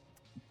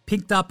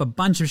 picked up a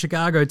bunch of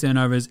Chicago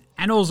turnovers,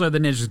 and also the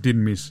Nets just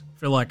didn't miss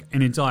for like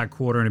an entire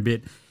quarter and a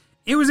bit.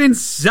 It was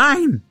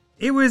insane.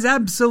 It was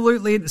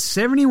absolutely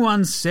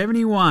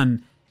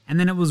 71-71, and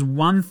then it was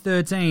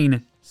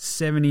 113-79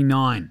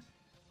 116-79.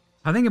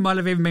 I think it might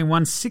have even been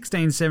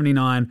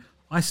 116-79.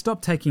 I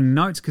stopped taking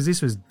notes because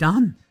this was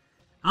done.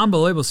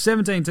 Unbelievable.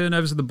 17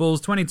 turnovers for the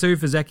Bulls, 22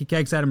 for Zachy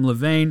Cakes, Adam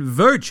Levine.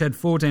 Vooch had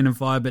 14 and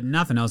 5, but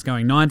nothing else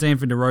going. 19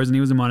 for DeRozan,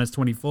 he was a minus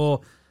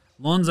 24.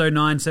 Lonzo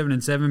 9, 7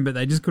 and 7, but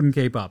they just couldn't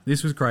keep up.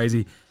 This was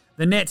crazy.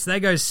 The Nets, they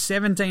go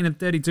 17 and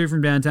 32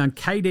 from downtown.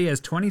 KD has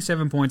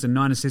 27 points and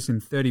 9 assists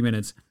in 30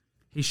 minutes.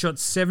 He shot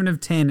 7 of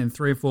 10 and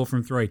 3 of 4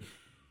 from 3.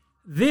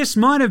 This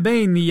might have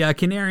been the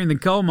canary in the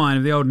coal mine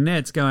of the old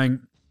Nets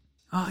going,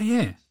 oh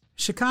yeah,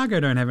 Chicago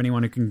don't have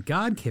anyone who can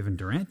guard Kevin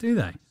Durant, do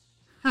they?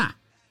 Huh.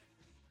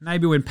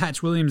 Maybe when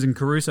Patch Williams and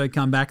Caruso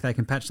come back, they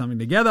can patch something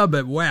together,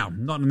 but wow,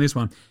 not in this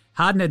one.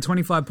 Harden had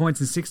 25 points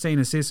and 16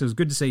 assists. It was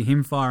good to see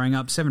him firing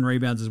up. 7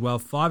 rebounds as well.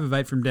 5 of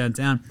 8 from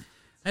downtown.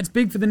 That's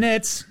big for the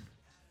Nets.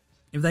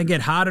 If they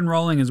get Harden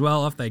rolling as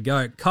well, off they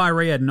go.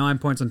 Kyrie had 9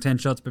 points on 10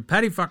 shots, but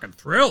Patty fucking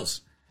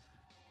thrills.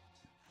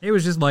 It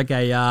was just like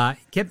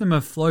kept them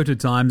afloat at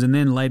times and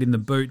then laid in the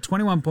boot.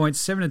 21 points,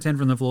 7 of 10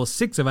 from the floor,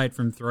 6 of 8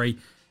 from 3.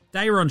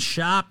 Day'Ron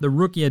Sharpe, the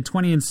rookie, had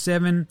 20 and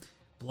 7.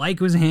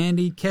 Blake was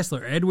handy.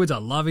 Kessler Edwards, I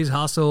love his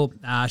hustle.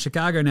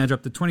 Chicago now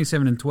dropped to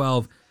 27 and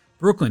 12.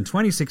 Brooklyn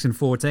 26 and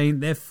 14.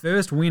 Their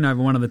first win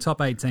over one of the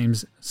top 8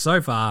 teams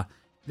so far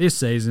this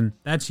season.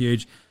 That's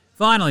huge.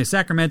 Finally,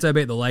 Sacramento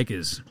beat the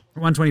Lakers.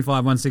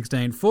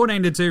 125-116.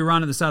 14-2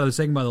 run at the start of the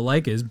second by the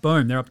Lakers.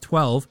 Boom, they're up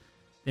 12.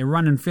 They're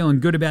running, feeling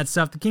good about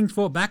stuff. The Kings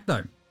fought back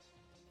though.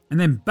 And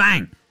then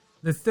bang,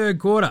 the third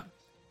quarter.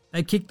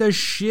 They kicked the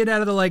shit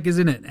out of the Lakers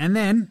in it. And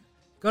then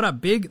got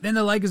up big. Then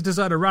the Lakers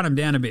decided to run them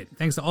down a bit.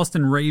 Thanks to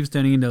Austin Reeves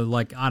turning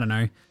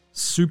into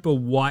super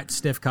white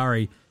Steph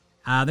Curry.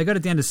 They got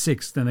it down to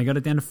 6. Then they got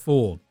it down to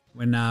 4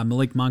 when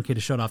Malik Monk hit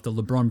a shot after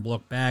LeBron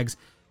blocked bags.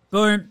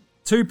 Boom,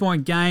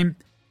 2-point game.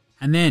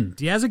 And then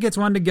Diazza gets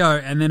one to go.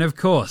 And then, of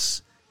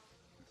course,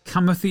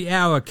 cometh the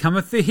hour,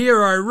 cometh the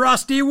hero,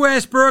 Rusty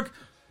Westbrook.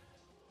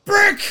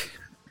 Brick!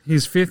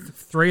 His 5th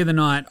 3 of the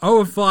night.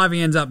 0 of 5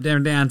 he ends up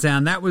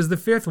downtown. That was the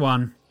 5th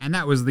one. And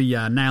that was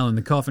the nail in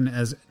the coffin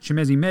as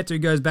Chimezie Metu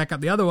goes back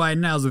up the other way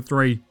and nails the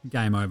 3.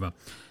 Game over.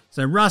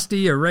 So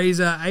Rusty,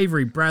 Ariza,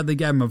 Avery Bradley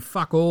gave him a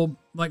fuck all.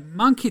 Like,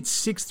 Monk hit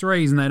 6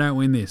 threes and they don't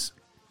win this.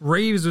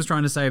 Reeves was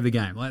trying to save the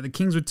game. Like, the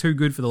Kings were too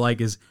good for the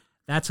Lakers.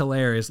 That's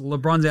hilarious.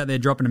 LeBron's out there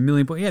dropping 1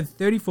 million points. He had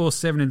 34,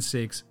 7, and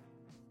 6.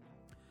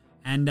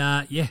 And,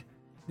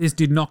 this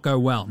did not go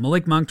well.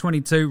 Malik Monk,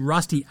 22.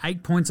 Rusty,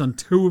 8 points on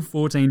 2 of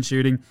 14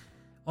 shooting.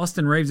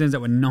 Austin Reeves ends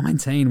up with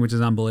 19, which is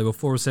unbelievable.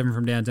 4 of 7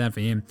 from downtown for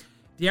him.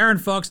 De'Aaron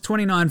Fox,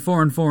 29,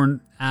 4 and 4.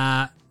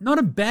 And, not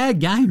a bad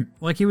game.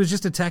 Like, he was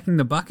just attacking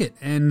the bucket.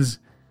 And,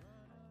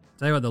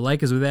 tell you what, the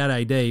Lakers without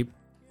AD.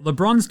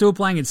 LeBron's still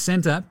playing at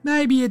center.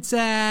 Maybe it's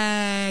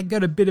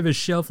got a bit of a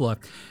shelf life.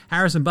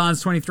 Harrison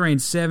Barnes, 23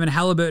 and 7.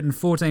 Halliburton,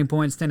 14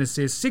 points, 10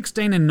 assists.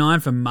 16 and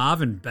 9 for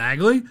Marvin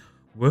Bagley.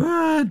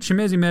 What?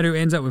 Chimezie Metu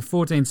ends up with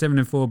 14, 7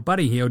 and 4.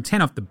 Buddy Hield,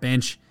 10 off the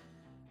bench.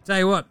 Tell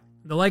you what,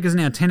 the Lakers are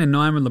now 10 and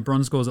 9 when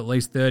LeBron scores at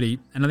least 30.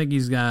 And I think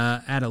he's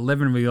had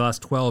 11 of the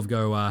last 12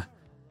 go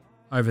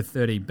over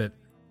 30. But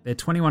they're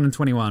 21 and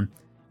 21.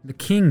 The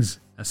Kings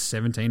are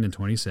 17 and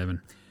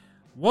 27.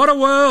 What a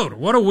world!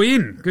 What a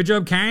win! Good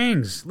job,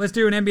 Kings. Let's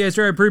do an NBA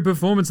STRAYA approved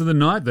performance of the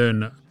night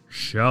then,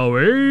 shall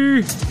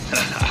we? That's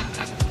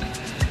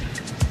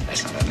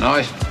not a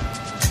knife.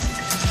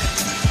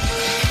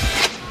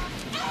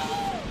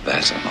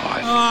 That's a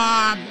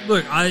knife.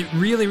 Look, I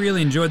really,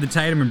 really enjoyed the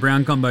Tatum and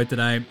Brown combo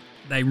today.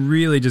 They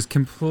really just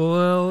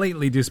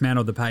completely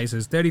dismantled the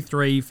Pacers.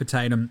 33 for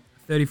Tatum,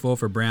 34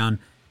 for Brown.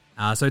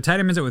 So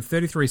Tatum ends up with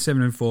 33,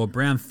 7 and 4.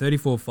 Brown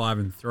 34, 5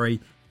 and 3.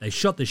 They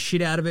shot the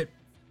shit out of it.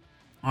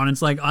 And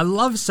it's like, I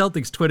love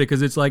Celtics Twitter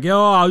because it's like,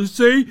 oh,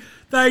 see,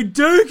 they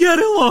do get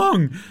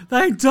along.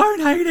 They don't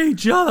hate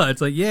each other.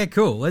 It's like, yeah,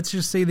 cool. Let's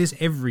just see this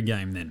every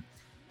game then.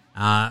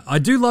 I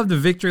do love the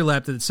victory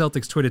lap that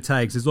Celtics Twitter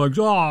takes. It's like,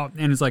 oh,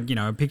 and it's like,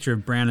 a picture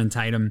of Brown and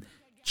Tatum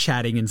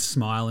chatting and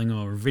smiling,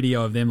 or a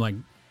video of them like,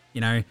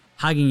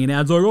 hugging it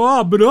out. It's like,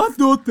 oh, but I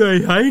thought they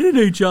hated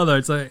each other.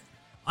 It's like,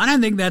 I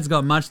don't think that's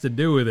got much to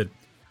do with it.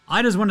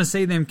 I just want to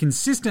see them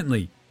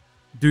consistently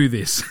do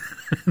this.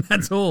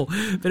 That's all.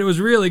 But it was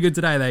really good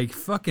today. They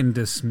fucking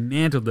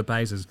dismantled the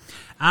Pacers.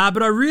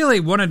 But I really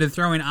wanted to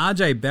throw in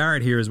RJ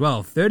Barrett here as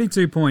well.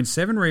 32 points,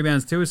 7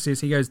 rebounds, 2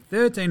 assists. He goes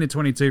 13 to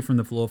 22 from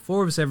the floor,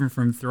 4 of 7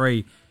 from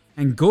 3.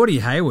 And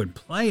Gordie Hayward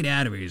played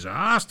out of his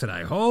ass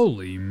today.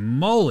 Holy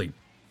moly.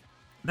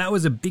 That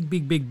was a big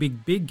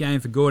game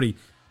for Gordie.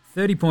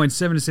 30 points,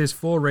 7 assists,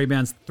 4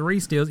 rebounds, 3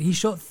 steals. He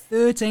shot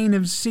 13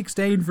 of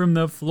 16 from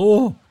the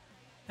floor.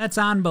 That's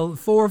unbelievable.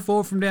 4 of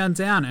 4 from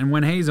downtown. And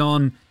when he's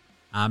on,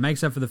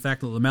 makes up for the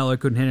fact that LaMelo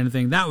couldn't hit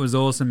anything. That was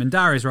awesome. And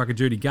Darius Rucker,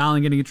 Judy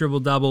Garland getting a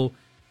triple-double.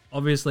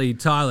 Obviously,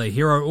 Tyler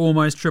Hero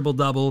almost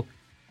triple-double.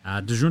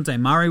 DeJounte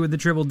Murray with the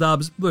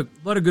triple-dubs. Look,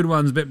 a lot of good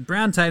ones. But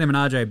Brown, Tatum,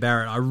 and RJ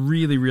Barrett, I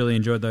really, really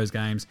enjoyed those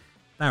games.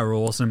 They were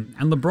awesome.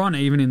 And LeBron,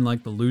 even in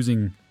like the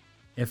losing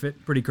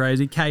effort, pretty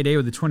crazy. KD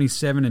with the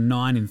 27 and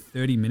 9 in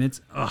 30 minutes.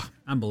 Oh,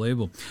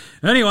 unbelievable.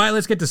 Anyway,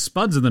 let's get to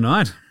Spuds of the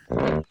night.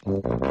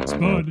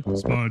 Spud, spud,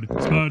 spud,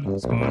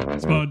 spud,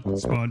 spud, spud,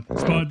 spud,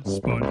 spud,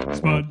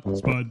 spud,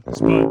 spud,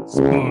 spud,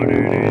 spud,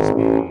 it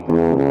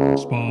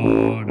is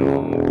spud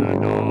of the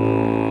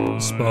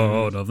night.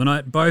 Spud of the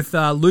night. Both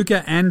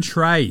Luca and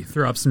Trey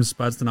threw up some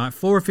spuds tonight.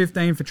 4 of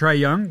 15 for Trey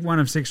Young, 1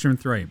 of 6 from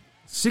 3.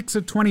 6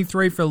 of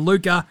 23 for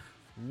Luca,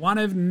 1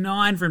 of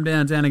 9 from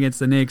downtown against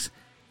the Knicks.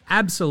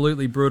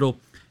 Absolutely brutal.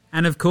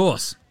 And of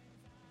course,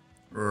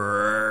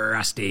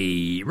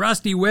 Rusty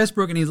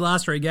Westbrook in his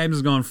last 3 games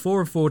has gone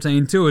 4 of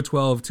 14, 2 of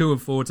 12, 2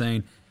 of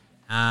 14.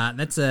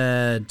 That's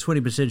a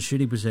 20%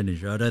 shooting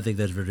percentage. I don't think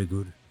that's very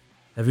good.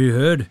 Have you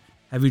heard?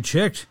 Have you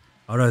checked?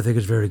 I don't think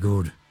it's very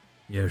good.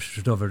 Yes,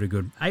 it's not very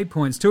good. 8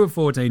 points, 2 of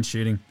 14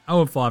 shooting,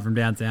 0 of 5 from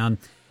downtown.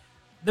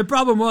 The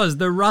problem was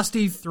the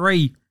Rusty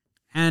 3,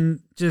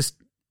 and just,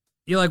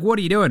 you're like, what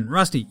are you doing?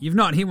 Rusty, you've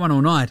not hit one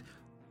all night.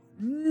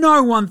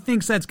 No one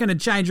thinks that's going to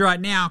change right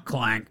now.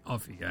 Clank,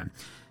 off you go.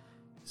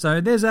 So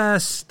there's a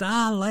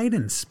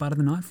star-laden spud of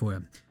the night for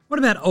you. What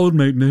about old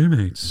mate, no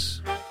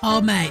mates?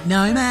 Old mate,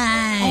 no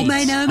mates. Old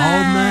mate, no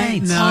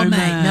mates. Old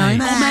mate, no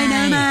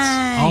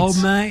mates.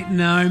 Old mate,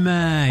 no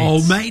mates.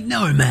 Old mate,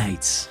 no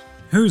mates.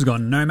 Who's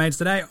got no mates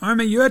today?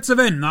 Omer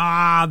Yurtseven.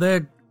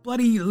 The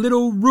bloody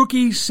little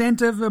rookie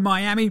center for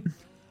Miami.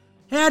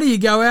 How do you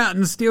go out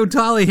and steal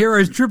Tyler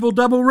Hero's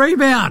triple-double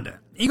rebound?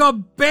 He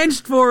got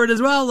benched for it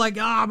as well. Like,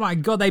 oh my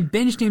God, they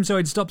benched him so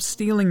he'd stop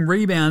stealing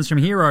rebounds from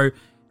Hero,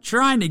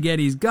 trying to get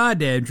his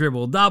goddamn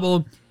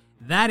triple-double.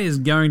 That is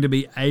going to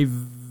be a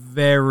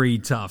very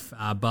tough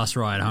bus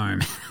ride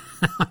home.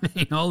 I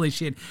mean, holy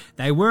shit.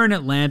 They were in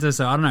Atlanta,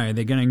 so I don't know.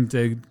 They're going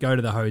to go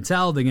to the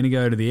hotel. They're going to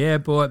go to the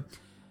airport.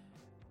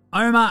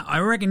 Omar, I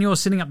reckon you're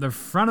sitting up the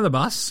front of the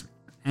bus,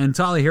 and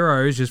Tyler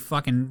Hero is just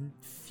fucking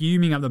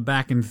fuming up the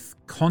back and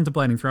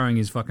contemplating throwing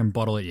his fucking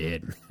bottle at your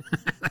head.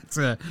 That's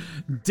a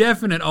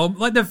definite old...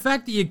 Like the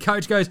fact that your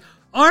coach goes,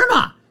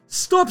 Omar,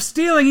 stop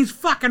stealing his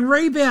fucking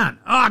rebound.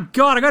 Oh,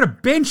 God, I got to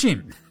bench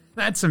him.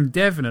 That's some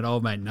definite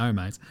old mate, no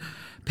mates.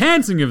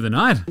 Pantsing of the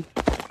night.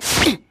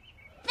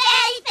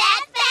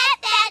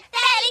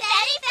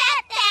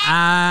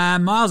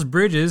 Miles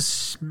Bridges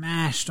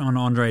smashed on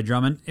Andre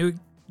Drummond.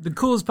 The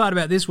coolest part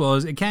about this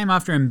was it came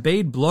after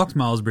Embiid blocked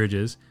Miles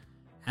Bridges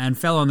and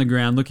fell on the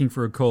ground looking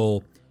for a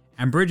call.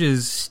 And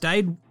Bridges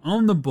stayed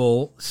on the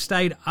ball,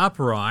 stayed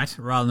upright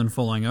rather than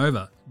falling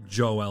over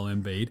Joel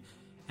Embiid,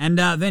 and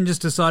then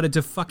just decided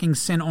to fucking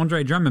send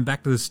Andre Drummond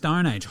back to the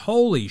Stone Age.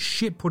 Holy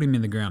shit, put him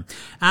in the ground.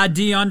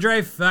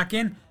 DeAndre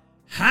fucking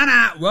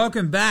Hannah,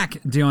 welcome back,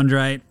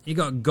 DeAndre. He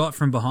got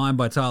from behind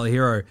by Tyler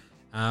Hero,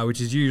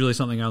 which is usually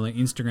something only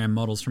Instagram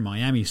models from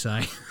Miami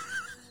say.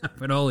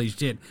 But holy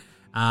shit.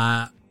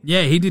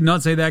 Yeah, he did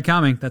not see that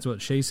coming. That's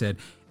what she said.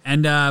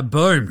 And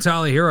boom,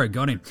 Tyler Hero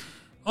got him.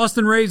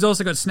 Austin Reeves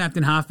also got snapped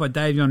in half by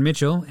Davion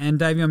Mitchell, and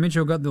Davion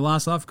Mitchell got the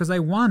last laugh because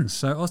they won.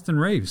 So, Austin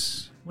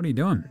Reeves, what are you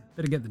doing?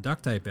 Better get the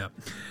duct tape out.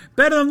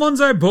 Better than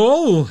Lonzo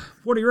Ball.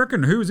 What do you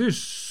reckon? Who is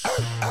this?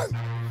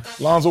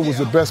 Lonzo was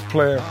the best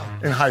player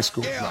in high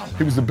school.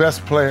 He was the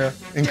best player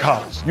in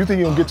college. You think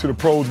he'll get to the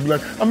pros and be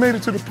like, I made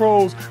it to the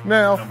pros,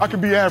 now I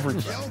can be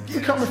average.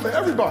 We're coming for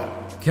everybody.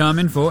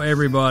 Coming for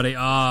everybody.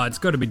 It's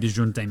got to be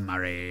DeJounte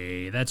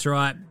Murray. That's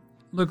right.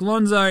 Look,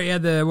 Lonzo, he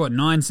had the,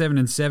 9, 7,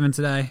 and 7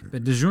 today,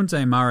 but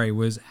DeJounte Murray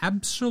was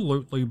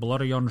absolutely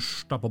bloody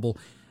unstoppable.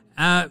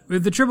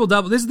 With the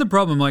triple-double, this is the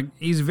problem, like,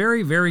 he's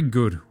very, very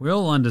good. We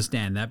all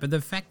understand that, but the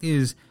fact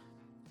is,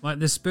 like,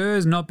 the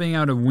Spurs not being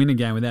able to win a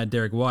game without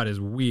Derek White is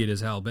weird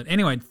as hell. But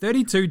anyway,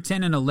 32,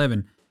 10, and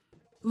 11.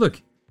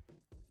 Look,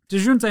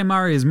 DeJounte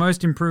Murray is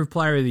most improved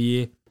player of the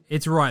year.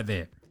 It's right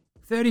there.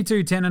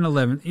 32, 10, and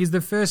 11. He's the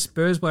first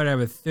Spurs player to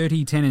have a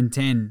 30, 10, and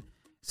 10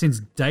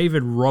 since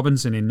David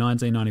Robinson in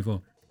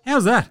 1994.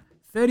 How's that?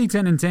 30,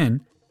 10, and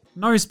 10.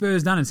 No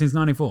Spurs done it since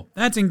 94.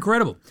 That's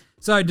incredible.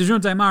 So,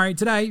 DeJounte Murray,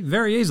 today,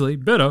 very easily,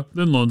 better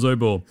than Lonzo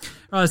Ball. All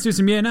right, let's do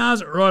some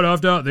yeah-nahs right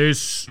after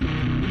this.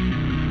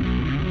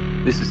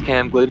 This is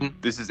Cam Glidden.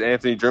 This is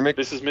Anthony Drimmick.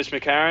 This is Mitch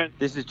McCarron.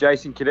 This is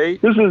Jason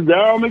Kadee. This is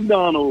Darryl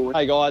McDonald.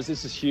 Hey guys,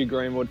 this is Hugh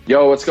Greenwood.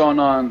 Yo, what's going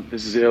on?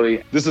 This is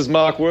Illy. This is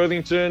Mark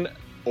Worthington,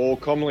 or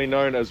commonly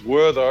known as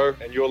Wortho,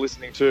 and you're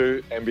listening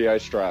to NBA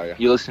Australia.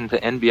 You're listening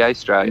to NBA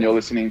Australia. And you're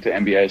listening to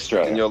NBA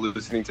Australia. And you're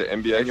listening to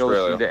NBA And you're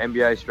Australia. listening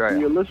to NBA Australia.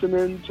 You're listening to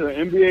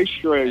NBA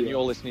Australia. And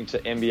you're listening to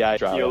NBA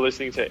Australia. You're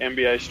listening to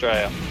NBA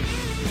Australia.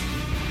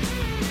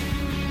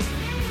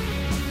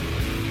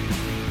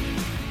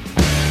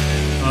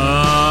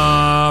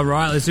 All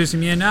right, let's do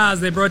some yeah-nahs.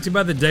 They're brought to you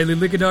by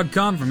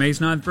thedailyliquor.com from East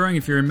Ninth Brewing.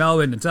 If you're in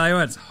Melbourne, I tell you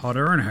what, it's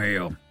hotter than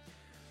hell.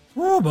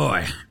 Oh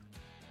boy.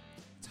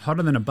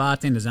 Hotter than a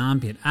bartender's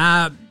armpit.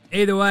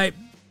 Either way,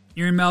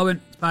 you're in Melbourne,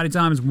 it's party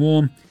time, it's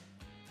warm,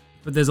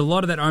 but there's a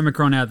lot of that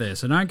Omicron out there,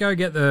 so don't go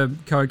get the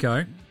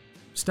cocoa.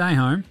 Stay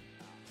home,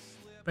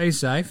 be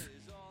safe,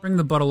 bring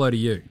the bottle-o to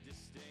you.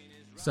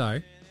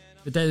 So,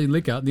 the Daily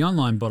Liquor, the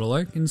online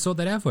bottle-o, can sort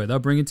that out for you. They'll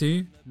bring it to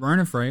you,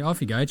 Rona-free,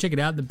 off you go. Check it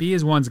out, the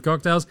beers, wines, and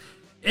cocktails,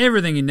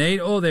 everything you need,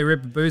 all their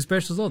Ripper Booze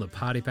specials, all the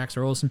party packs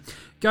are awesome.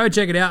 Go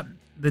check it out,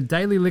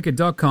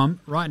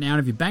 thedailyliquor.com right now, and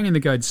if you're banging the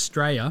code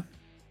STRAYA,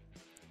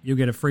 you'll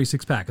get a free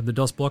 6-pack of the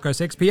Dos Blocos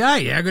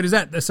XPA. How good is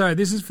that? So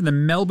this is for the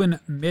Melbourne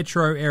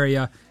metro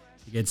area.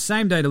 You get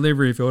same-day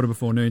delivery if you order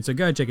before noon, so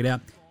go check it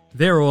out.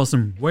 They're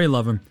awesome. We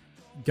love them.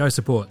 Go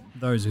support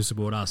those who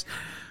support us.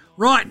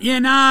 Right, yeah,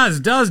 Nas,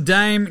 does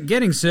Dame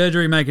getting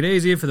surgery make it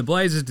easier for the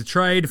Blazers to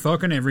trade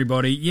fucking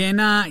everybody? Yeah,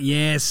 nah,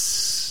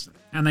 yes.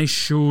 And they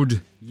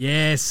should.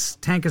 Yes.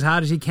 Tank as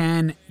hard as he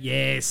can.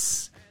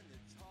 Yes.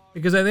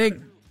 Because I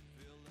think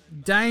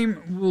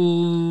Dame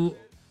will...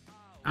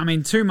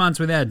 2 months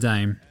without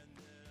Dame.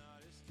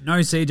 No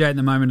CJ at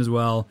the moment as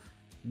well.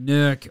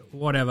 Nurk,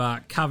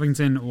 whatever.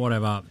 Covington,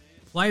 whatever.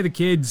 Play the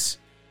kids.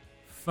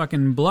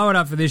 Fucking blow it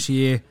up for this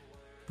year.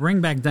 Bring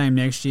back Dame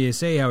next year.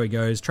 See how he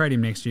goes. Trade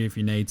him next year if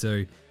you need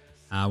to.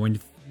 When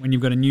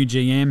you've got a new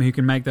GM who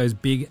can make those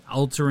big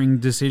altering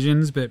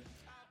decisions. But,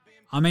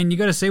 you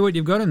got to see what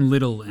you've got in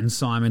Little and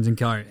Simons and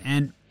co.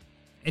 And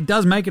it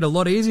does make it a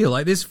lot easier.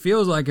 Like, this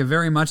feels like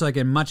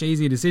a much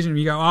easier decision.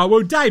 You go, oh,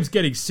 well, Dave's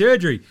getting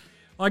surgery.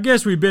 I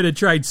guess we better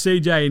trade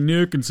CJ and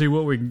Nurk and see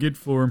what we can get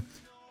for him.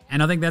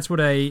 And I think that's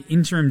what a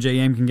interim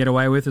GM can get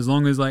away with as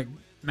long as,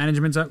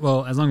 management's...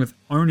 Well, as long as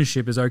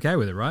ownership is okay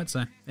with it, right?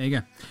 So, there you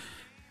go.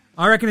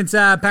 I reckon it's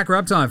packer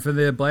up time for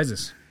the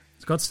Blazers.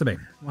 It's got to be.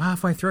 We're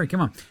halfway through. Come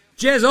on.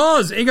 Jez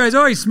Oz. He goes,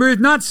 oh, he's smooth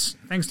nuts.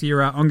 Thanks to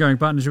your ongoing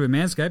partnership with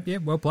Manscaped. Yeah,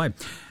 well played.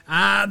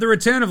 The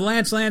return of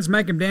Lance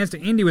Make Him Dance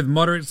to Indy with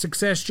moderate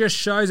success just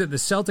shows that the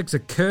Celtics are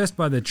cursed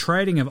by the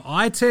trading of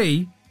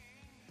IT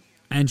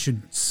and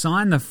should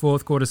sign the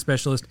fourth quarter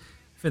specialist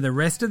for the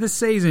rest of the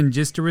season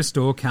just to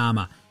restore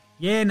karma.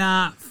 Yeah,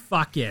 nah,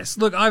 fuck yes.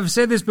 Look, I've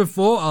said this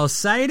before. I'll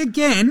say it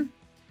again.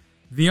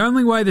 The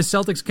only way the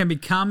Celtics can be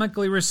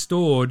karmically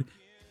restored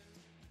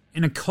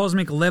in a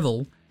cosmic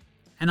level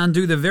and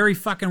undo the very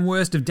fucking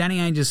worst of Danny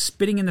Ainge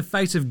spitting in the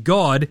face of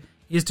God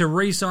is to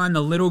re-sign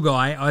the little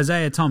guy,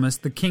 Isaiah Thomas,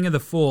 the king of the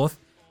fourth,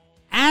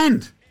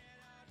 and,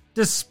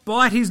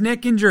 despite his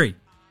neck injury,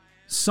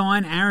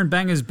 sign Aaron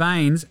Bangers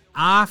Baines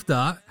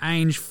after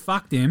Ainge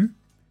fucked him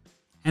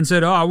and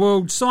said, oh,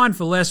 we'll sign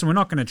for less and we're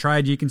not going to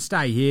trade you, can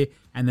stay here,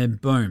 and then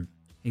boom.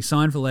 He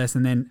signed for less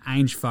and then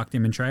Ainge fucked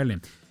him and traded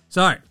him.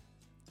 So,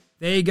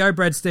 there you go,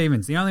 Brad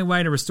Stevens. The only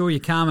way to restore your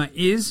karma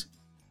is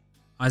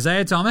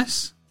Isaiah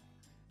Thomas.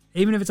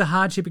 Even if it's a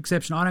hardship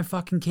exception, I don't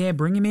fucking care.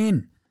 Bring him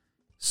in.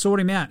 Sort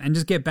him out and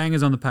just get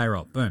Bangers on the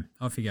payroll. Boom.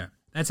 Off you go.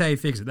 That's how you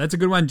fix it. That's a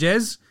good one,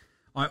 Jez.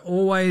 I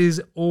always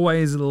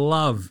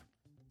love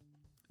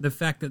the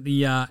fact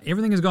that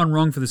everything has gone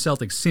wrong for the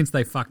Celtics since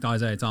they fucked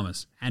Isaiah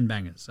Thomas and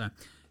Bangers. So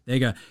there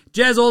you go.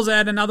 Jazz also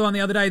had another one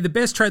the other day. The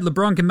best trade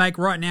LeBron can make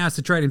right now is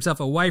to trade himself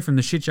away from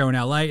the shit show in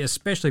LA,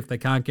 especially if they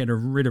can't get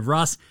rid of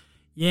Russ.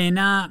 Yeah,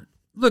 nah.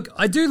 Look,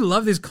 I do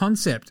love this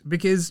concept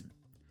because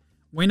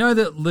we know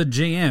that the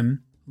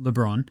GM,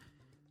 LeBron,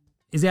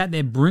 is out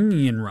there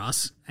bringing in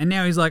Russ, and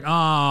now he's like, oh,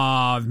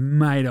 I've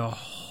made a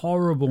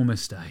horrible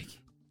mistake.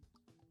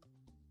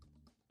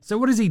 So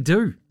what does he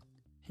do?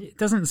 It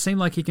doesn't seem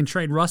like he can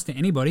trade Russ to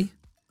anybody.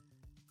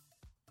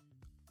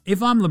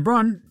 If I'm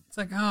LeBron, it's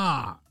like,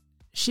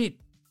 shit.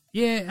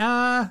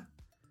 Yeah,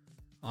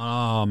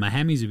 my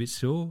hammy's a bit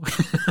sore.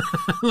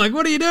 Like,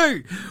 what do you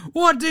do?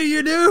 What do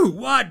you do?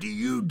 What do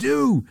you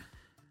do?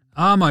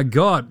 Oh, my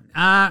God.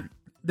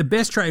 The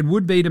best trade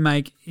would be to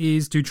make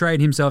is to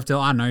trade himself to,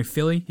 I don't know,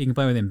 Philly. He can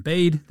play with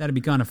Embiid. That'd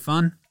be kind of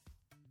fun.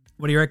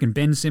 What do you reckon?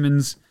 Ben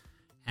Simmons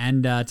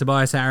and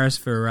Tobias Harris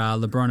for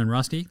LeBron and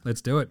Rusty?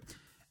 Let's do it.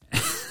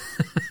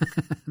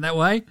 That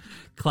way,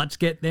 Clutch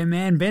get their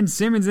man Ben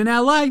Simmons in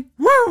LA.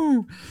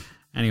 Woo!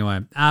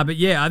 Anyway, but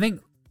yeah,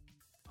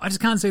 I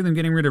just can't see them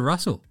getting rid of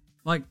Russell.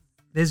 Like,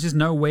 there's just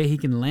nowhere he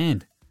can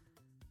land.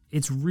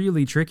 It's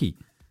really tricky.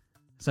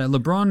 So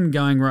LeBron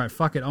going, right,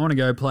 fuck it, I want to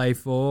go play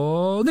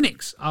for the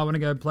Knicks. I want to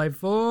go play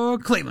for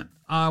Cleveland.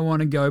 I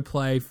want to go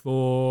play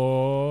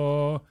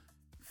for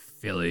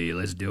Philly.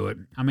 Let's do it.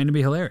 It'd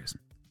be hilarious.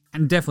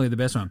 And definitely the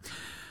best one.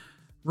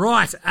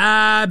 Right,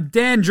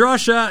 Dan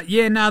Drosher.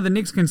 Yeah, the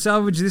Knicks can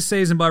salvage this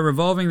season by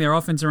revolving their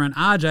offense around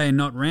RJ and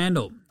not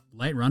Randall.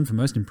 Late run for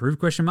most improved,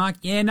 question mark?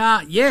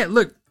 Yeah,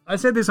 look, I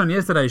said this on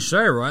yesterday's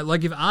show, right?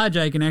 Like, if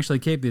RJ can actually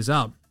keep this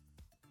up,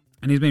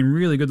 and he's been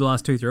really good the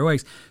last 2-3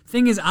 weeks.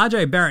 Thing is,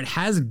 RJ Barrett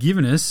has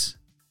given us,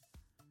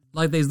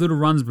 like, these little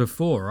runs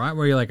before, right?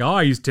 Where you're like, oh,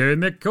 he's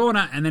turned the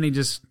corner, and then he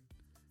just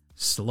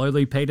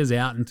slowly peters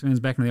out and turns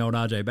back into the old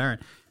RJ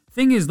Barrett.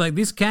 Thing is, like,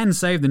 this can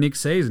save the Knicks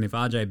season if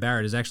RJ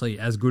Barrett is actually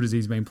as good as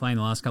he's been playing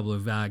the last couple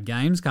of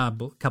games,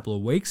 couple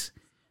of weeks.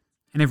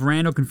 And if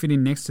Randall can fit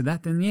in next to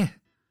that, then yeah,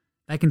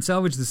 they can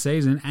salvage the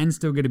season and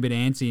still get a bit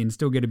antsy and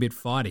still get a bit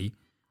fighty.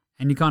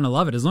 And you kind of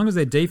love it. As long as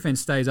their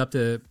defense stays up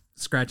to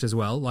scratch as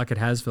well, like it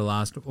has for the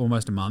last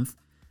almost a month,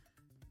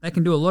 they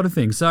can do a lot of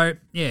things. So,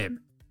 yeah,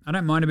 I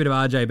don't mind a bit of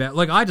RJ Barrett.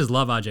 Like, I just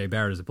love RJ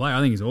Barrett as a player. I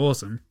think he's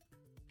awesome.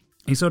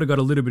 He's sort of got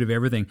a little bit of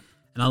everything.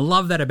 And I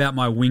love that about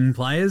my wing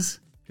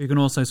players, who can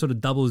also sort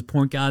of double as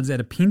point guards at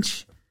a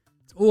pinch.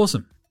 It's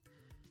awesome.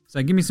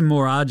 So give me some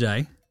more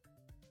RJ.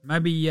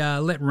 Maybe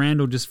let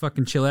Randall just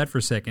fucking chill out for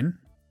a second.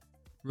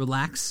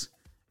 Relax.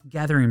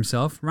 Gather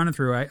himself. Run it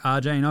through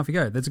RJ and off you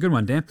go. That's a good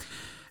one, Dan.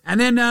 And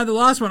then the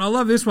last one, I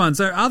love this one.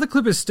 So are the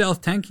Clippers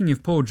stealth tanking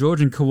if Paul George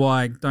and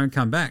Kawhi don't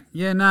come back?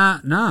 Yeah,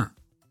 nah.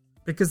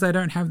 Because they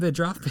don't have their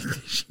draft pick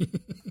this year.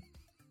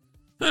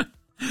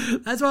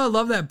 That's why I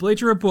love that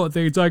Bleacher Report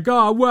thing. It's like,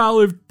 oh, well,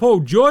 if Paul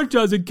George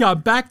doesn't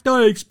come back,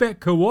 don't expect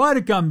Kawhi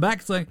to come back.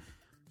 It's like,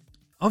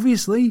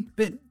 obviously,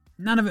 but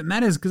none of it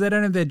matters because they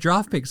don't have their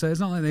draft pick. So it's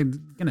not like they're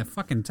going to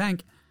fucking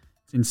tank.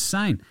 It's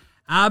insane.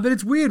 But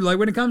it's weird. Like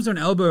when it comes to an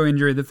elbow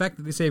injury, the fact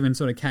that this even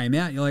sort of came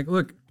out, you're like,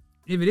 look,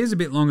 if it is a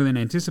bit longer than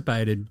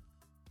anticipated,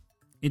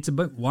 it's a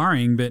bit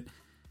worrying, but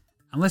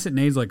unless it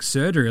needs like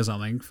surgery or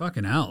something,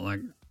 fucking hell,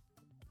 like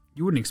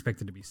you wouldn't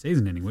expect it to be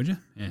season ending, would you?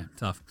 Yeah,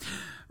 tough.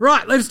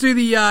 Right, let's do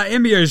the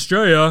NBA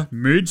Australia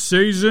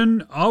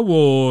Mid-Season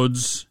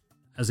Awards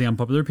as the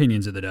unpopular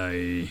opinions of the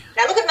day.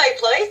 Now look at me,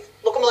 please.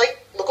 Look at me.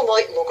 Look at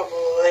me. Look at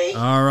me.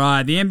 All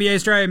right, the NBA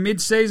Australia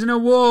Mid-Season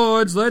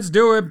Awards. Let's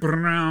do it.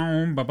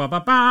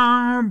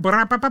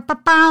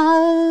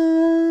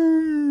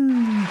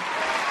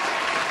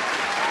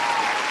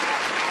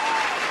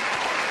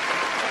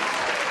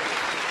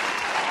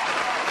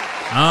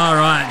 All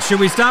right, should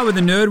we start with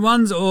the nerd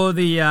ones or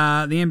the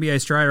NBA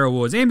Australia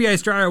Awards? The NBA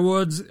Australia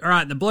Awards, all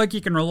right, the bloke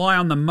you can rely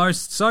on the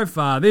most so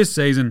far this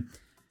season,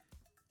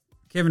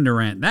 Kevin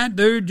Durant. That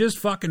dude just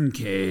fucking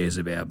cares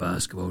about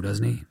basketball,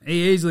 doesn't he?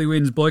 He easily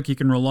wins bloke you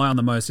can rely on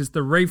the most. It's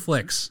the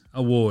Reflex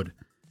Award.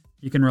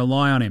 You can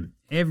rely on him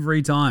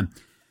every time.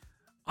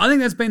 I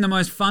think that's been the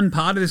most fun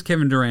part of this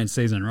Kevin Durant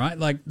season, right?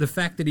 Like the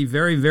fact that he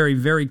very, very,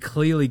 very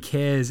clearly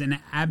cares an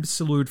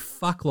absolute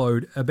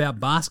fuckload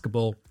about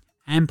basketball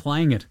and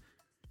playing it.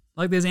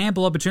 Like, there's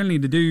ample opportunity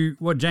to do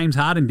what James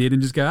Harden did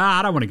and just go,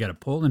 I don't want to go to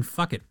Portland.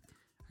 Fuck it.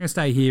 I'm going to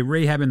stay here,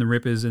 rehab in the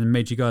Rippers, and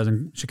meet you guys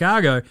in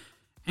Chicago.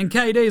 And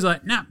KD's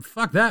like, nah,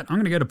 fuck that. I'm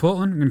going to go to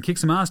Portland. I'm going to kick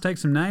some ass, take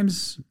some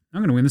names.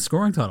 I'm going to win the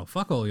scoring title.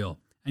 Fuck all y'all.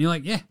 And you're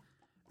like, yeah,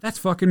 that's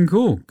fucking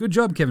cool. Good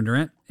job, Kevin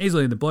Durant.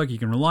 Easily the bloke you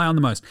can rely on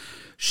the most.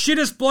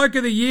 Shittest bloke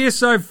of the year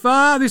so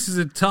far. This is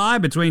a tie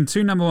between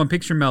two number one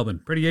picks from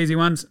Melbourne. Pretty easy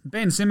ones.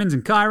 Ben Simmons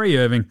and Kyrie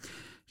Irving.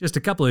 Just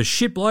a couple of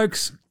shit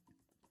blokes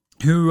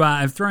who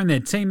have thrown their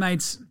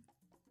teammates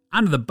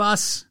under the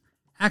bus,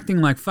 acting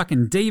like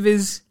fucking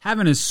divas,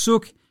 having a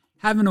sook,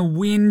 having a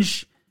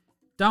whinge,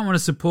 don't want to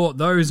support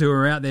those who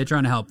are out there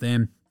trying to help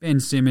them. Ben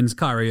Simmons,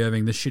 Kyrie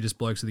Irving, the shittest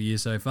blokes of the year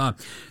so far.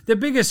 The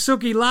biggest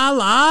sookie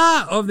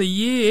la-la of the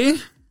year,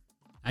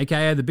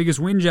 a.k.a. the biggest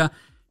whinger,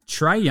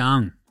 Trae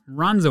Young.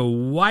 Runs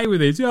away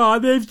with it. Oh,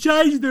 they've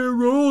changed the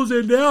rules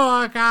and now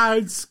I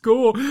can't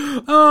score.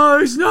 Oh,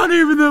 it's not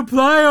even the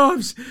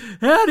playoffs.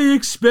 How do you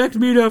expect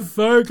me to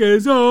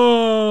focus?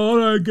 Oh,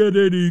 I don't get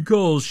any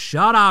calls.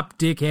 Shut up,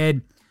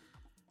 dickhead.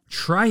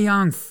 Trae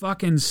Young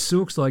fucking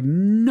sucks like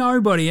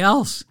nobody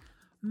else.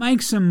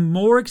 Make some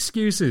more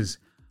excuses.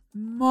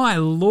 My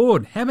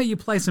lord. How about you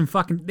play some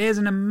fucking... There's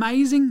an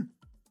amazing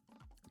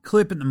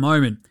clip at the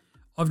moment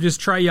of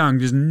just Trae Young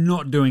just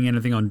not doing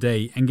anything on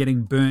D and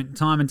getting burnt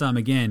time and time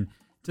again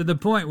to the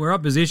point where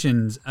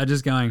oppositions are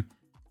just going,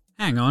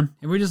 hang on,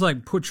 if we just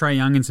like put Trae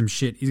Young in some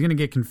shit, he's going to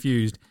get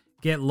confused,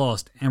 get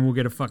lost, and we'll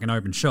get a fucking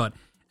open shot.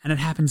 And it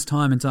happens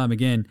time and time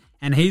again.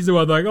 And he's the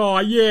one like, oh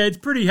yeah, it's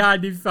pretty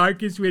hard to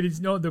focus when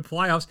it's not the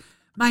playoffs.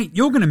 Mate,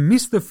 you're going to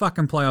miss the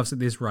fucking playoffs at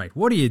this rate.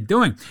 What are you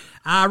doing?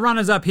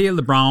 Runners up here,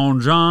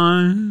 LeBron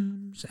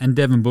James and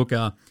Devin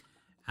Booker.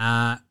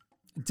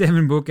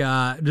 Devin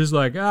Booker just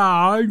like,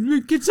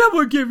 can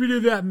someone get rid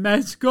of that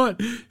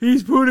mascot?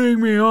 He's putting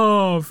me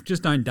off.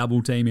 Just don't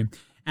double team him.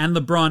 And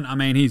LeBron, I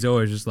mean, he's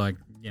always just like,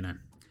 you know,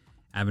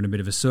 having a bit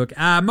of a sook.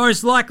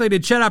 Most likely to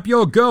chat up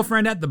your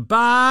girlfriend at the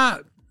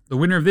bar. The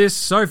winner of this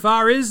so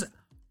far is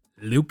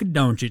Luka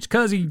Doncic,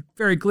 because he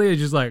very clearly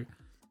just like,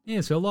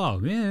 yes,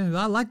 hello. Yeah,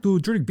 I like to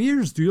drink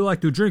beers. Do you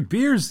like to drink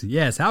beers?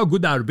 Yes, how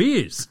good are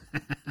beers?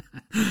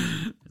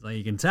 So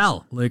you can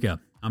tell, Luka.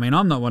 I mean,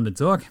 I'm not one to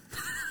talk.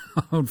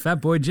 Old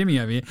fat boy Jimmy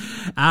over here.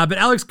 But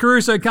Alex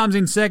Caruso comes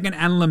in second,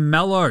 and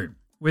LaMelo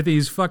with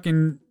his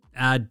fucking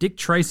Dick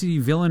Tracy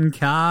villain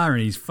car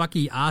and his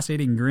fucky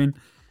ass-eating grin.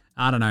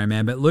 I don't know,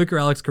 man. But Luka,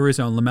 Alex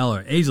Caruso, and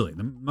LaMelo, easily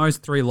the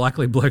most three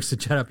likely blokes to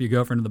chat up your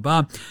girlfriend at the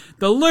bar.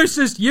 The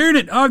loosest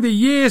unit of the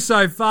year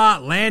so far,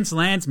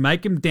 Lance,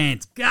 make him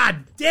dance.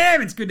 God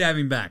damn, it's good to have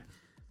him back.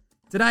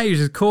 Today he was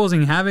just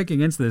causing havoc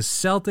against the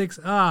Celtics.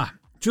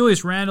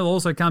 Julius Randle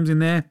also comes in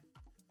there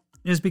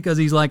just because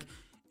he's like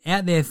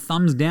out there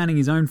thumbs downing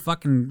his own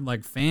fucking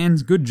like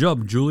fans. Good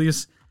job,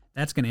 Julius.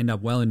 That's going to end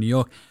up well in New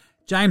York.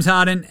 James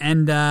Harden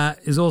and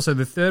is also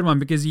the third one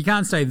because you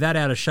can't stay that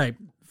out of shape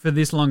for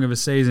this long of a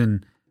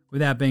season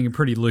without being a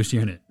pretty loose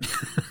unit.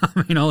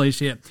 I mean, holy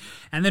shit.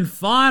 And then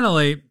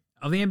finally,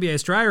 of the NBA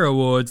Australia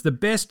Awards, the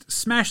best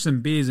smash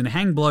some beers and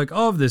hang bloke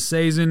of the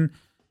season.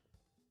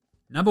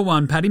 Number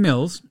 1, Paddy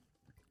Mills.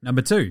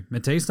 Number 2,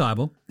 Matisse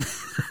Thybulle.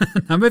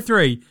 Number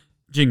 3,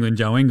 Jingling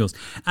Joe Ingles.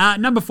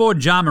 Number 4,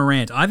 Ja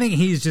Morant. I think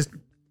he's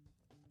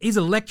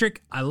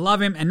electric. I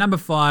love him. And number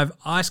 5,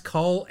 Ice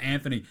Cole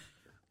Anthony.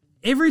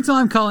 Every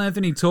time Cole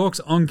Anthony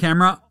talks on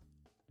camera,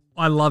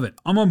 I love it.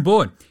 I'm on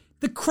board.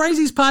 The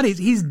craziest part is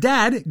his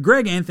dad,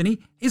 Greg Anthony,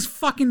 is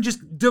fucking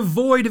just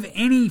devoid of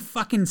any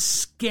fucking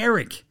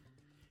skerrick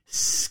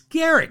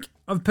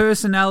of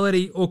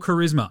personality or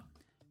charisma.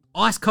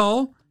 Ice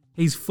Cole,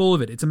 he's full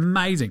of it. It's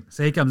amazing.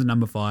 So he comes at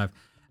number 5.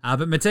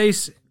 But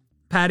Matisse,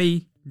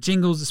 Paddy,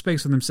 Jingles,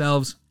 speaks for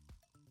themselves.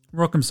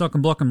 Rock'em,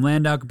 Sock'em, Block'em,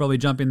 Landau could probably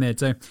jump in there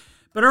too.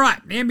 But all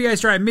right, the NBA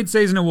Australia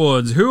Mid-Season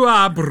Awards. Who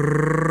are,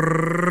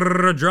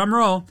 drum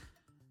roll,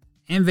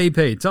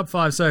 MVP, top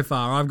 5 so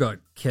far. I've got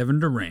Kevin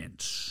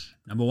Durant,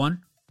 number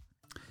 1.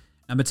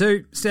 Number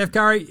 2, Steph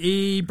Curry.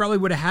 He probably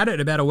would have had it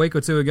about a week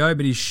or 2 ago,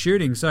 but his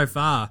shooting so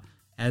far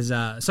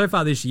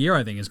this year,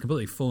 I think, has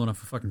completely fallen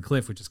off a fucking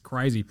cliff, which is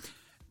crazy.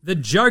 The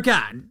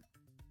Joker.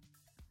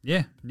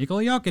 Yeah,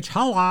 Nikola Jokic.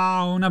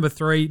 Hello. Number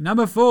 3.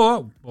 Number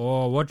 4.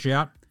 Oh, watch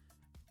out.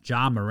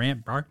 Ja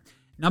Morant, bro.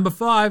 Number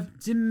 5,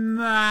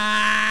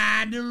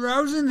 DeMar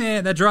DeRozan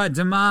there. That's right,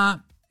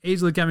 DeMar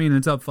easily coming in the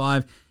top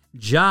 5.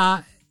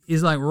 Ja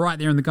is like right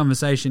there in the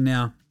conversation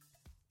now.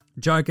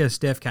 Joker,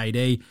 Steph,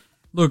 KD.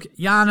 Look,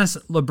 Giannis,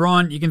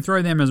 LeBron, you can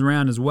throw them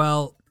around as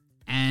well,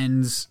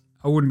 and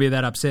I wouldn't be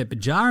that upset.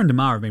 But Ja and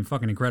DeMar have been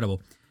fucking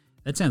incredible.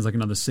 That sounds like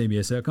another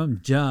CBS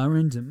sitcom. Ja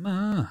and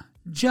DeMar.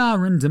 Ja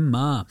and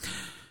DeMar.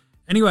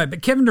 Anyway,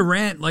 but Kevin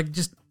Durant, like,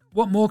 just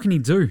what more can he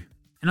do?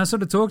 And I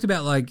sort of talked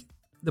about, like,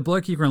 the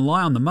bloke you can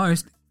rely on the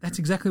most. That's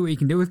exactly what you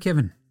can do with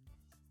Kevin.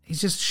 He's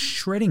just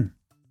shredding.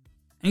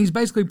 And he's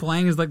basically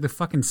playing as like the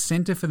fucking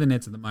center for the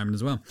Nets at the moment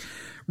as well.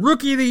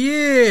 Rookie of the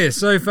Year.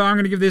 So far, I'm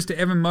going to give this to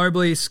Evan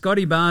Mobley.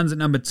 Scotty Barnes at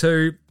number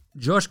 2.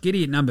 Josh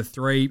Giddey at number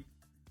 3.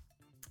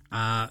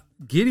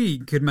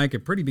 Giddey could make a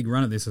pretty big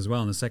run at this as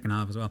well in the second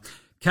half as well.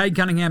 Cade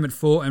Cunningham at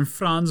 4 and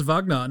Franz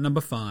Wagner at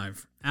number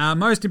 5.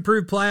 Most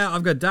improved player,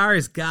 I've got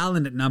Darius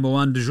Garland at number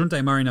 1,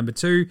 DeJounte Murray number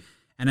 2,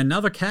 and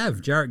another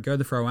Cav, Jarrett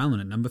Go-the-Throw-Allen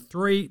at number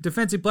 3.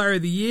 Defensive Player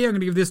of the Year, I'm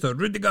going to give this to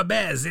Rudy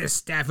Gobert,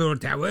 Stafford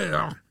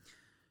Tower,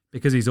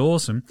 because he's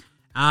awesome.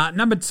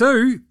 Number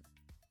 2,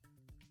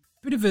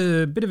 bit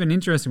of an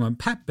interesting one,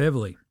 Pat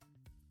Beverly.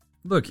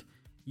 Look,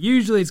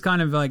 usually it's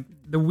kind of like,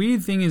 the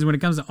weird thing is when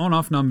it comes to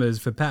on-off numbers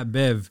for Pat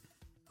Bev,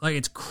 like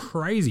it's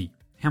crazy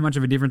how much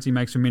of a difference he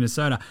makes for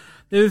Minnesota.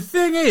 The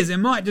thing is, it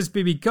might just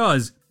be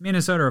because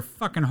Minnesota are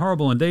fucking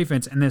horrible on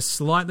defense and they're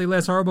slightly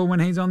less horrible when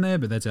he's on there,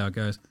 but that's how it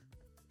goes.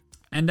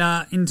 And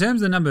in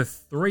terms of the number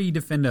 3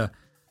 defender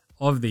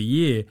of the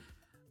year,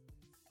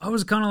 I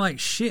was kind of like,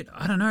 shit,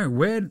 I don't know,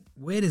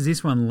 where does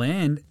this one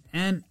land?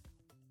 And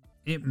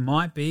it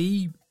might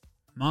be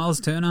Miles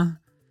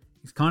Turner.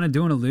 He's kind of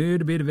doing a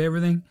little bit of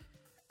everything.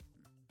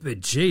 But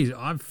geez,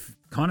 I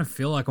kind of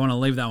feel like I want to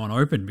leave that one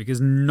open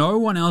because no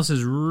one else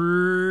is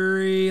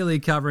really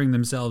covering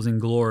themselves in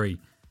glory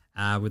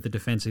with the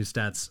defensive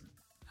stats.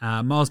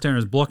 Miles Turner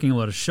is blocking a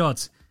lot of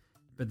shots,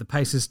 but the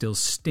Pacers still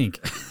stink.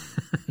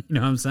 You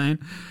know what I'm saying?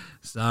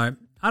 So,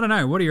 I don't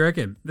know. What do you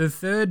reckon? The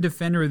 3rd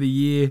defender of the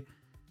year,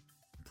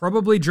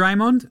 probably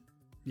Draymond.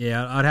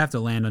 Yeah, I'd have to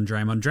land on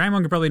Draymond.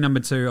 Draymond could probably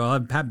number 2. I'll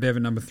have Pat Bev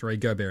at number 3.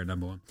 Gobert at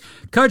number 1.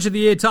 Coach of the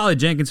year, Tyler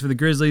Jenkins for the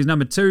Grizzlies.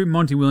 Number 2,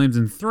 Monty Williams.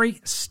 And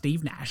 3,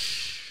 Steve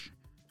Nash.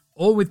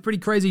 All with pretty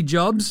crazy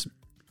jobs.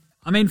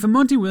 I mean, for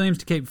Monty Williams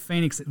to keep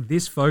Phoenix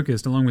this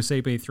focused along with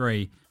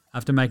CP3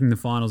 after making the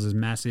finals is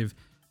massive.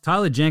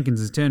 Tyler Jenkins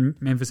has turned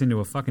Memphis into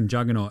a fucking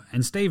juggernaut.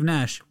 And Steve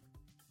Nash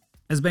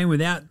has been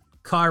without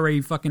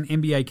Kyrie fucking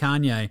NBA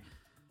Kanye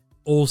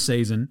all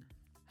season.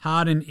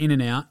 Harden in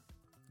and out.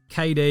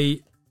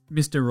 KD,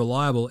 Mr.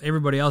 Reliable.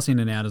 Everybody else in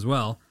and out as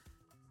well.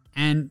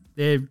 And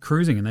they're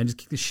cruising and they just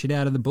kick the shit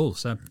out of the Bulls.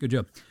 So, good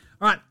job.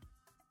 All right.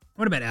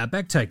 What about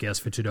Outback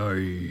Takeouts for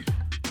today?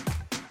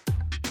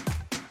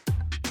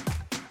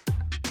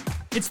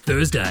 It's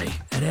Thursday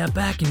at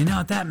Outback, and you know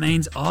what that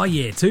means? Oh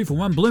yeah, 2 for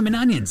 1 blooming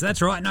onions.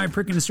 That's right, no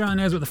prick in Australia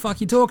knows what the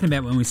fuck you're talking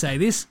about when we say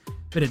this,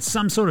 but it's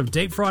some sort of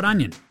deep fried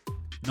onion.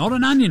 Not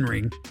an onion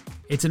ring,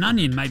 it's an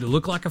onion made to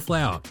look like a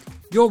flower.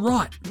 You're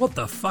right, what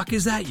the fuck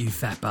is that, you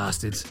fat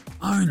bastards?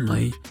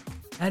 Only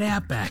at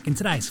Outback, and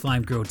today's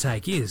Flame Grilled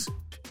take is...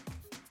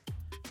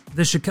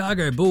 the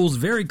Chicago Bulls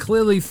very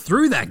clearly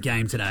threw that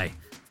game today,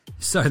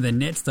 so the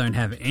Nets don't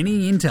have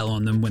any intel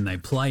on them when they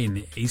play in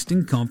the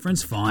Eastern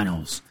Conference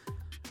Finals.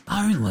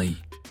 Only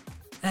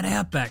at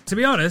Outback. To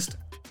be honest,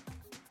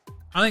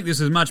 I think this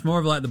is much more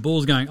of like the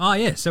Bulls going, oh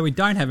yeah, so we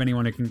don't have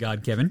anyone who can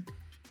guard Kevin.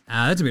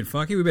 That's a bit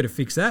fucky, we better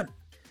fix that.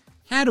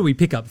 How do we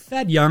pick up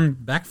Thad Young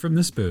back from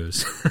the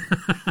Spurs?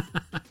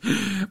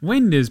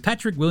 When does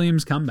Patrick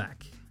Williams come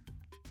back?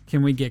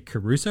 Can we get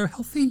Caruso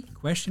healthy?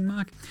 Question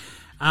mark.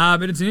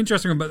 But it's an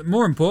interesting one, but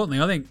more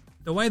importantly, I think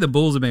the way the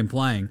Bulls have been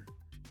playing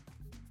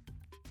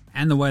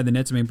and the way the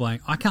Nets have been playing,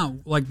 I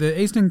can't, like the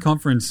Eastern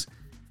Conference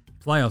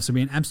playoffs will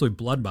be an absolute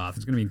bloodbath.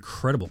 It's going to be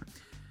incredible.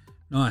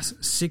 Nice.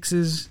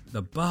 Sixers,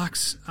 the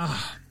Bucks.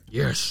 Ah,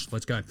 yes.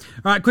 Let's go. All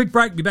right, quick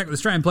break. Be back with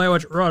Australian Player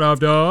Watch right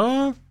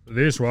after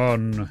this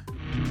one.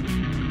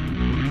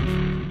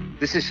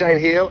 This is Shane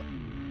Heal,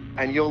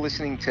 and you're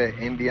listening to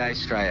NBA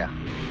Australia.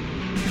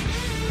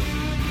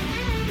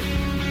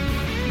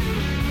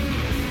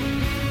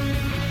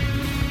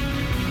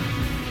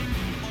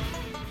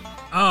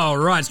 All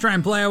right,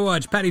 Australian Player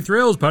Watch. Paddy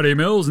Thrills, Paddy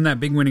Mills, and that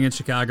big win against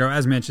Chicago.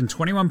 As mentioned,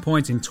 21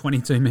 points in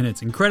 22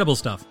 minutes. Incredible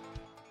stuff.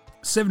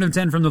 7 of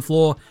 10 from the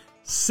floor,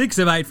 6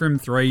 of 8 from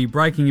 3,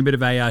 breaking a bit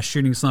of a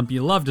shooting slump.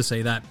 You love to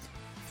see that.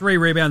 3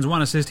 rebounds,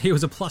 1 assist. He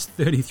was a plus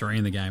 33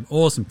 in the game.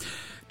 Awesome.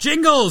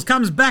 Jingles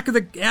comes back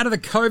out of the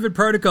COVID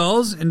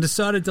protocols and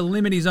decided to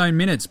limit his own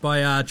minutes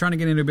by trying to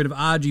get into a bit of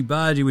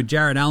argy-bargy with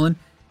Jared Allen,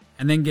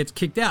 and then gets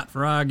kicked out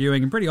for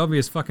arguing a pretty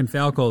obvious fucking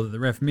foul call that the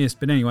ref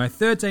missed. But anyway,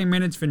 13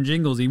 minutes from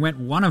Jingles. He went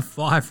 1 of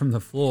 5 from the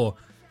floor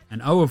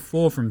and 0 of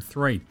 4 from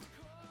 3.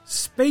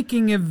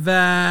 Speaking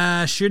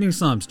of shooting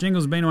slumps,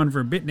 Jingles been on for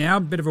a bit now, a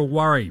bit of a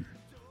worry.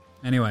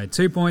 Anyway,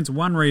 2 points,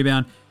 1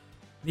 rebound.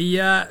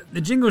 The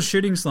Jingles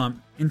shooting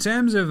slump, in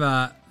terms of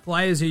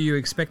players who you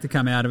expect to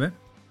come out of it,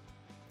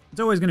 it's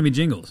always going to be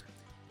Jingles.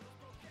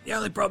 The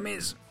only problem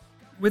is,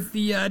 with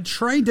the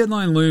trade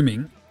deadline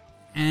looming,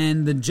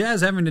 and the Jazz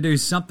having to do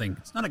something,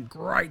 it's not a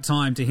great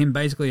time to him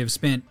basically have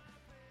spent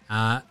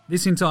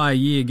this entire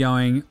year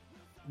going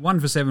 1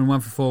 for 7,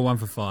 1 for 4, 1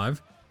 for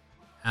 5.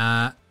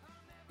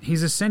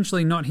 He's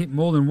essentially not hit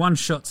more than 1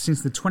 shot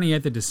since the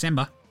 28th of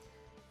December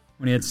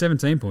when he had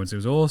 17 points. It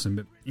was awesome,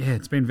 but yeah,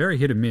 it's been very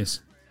hit and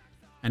miss.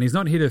 And he's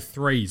not hit a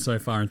 3 so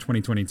far in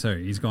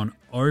 2022. He's gone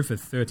 0 for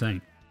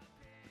 13.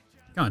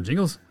 Come on,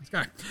 Jingles, let's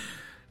go.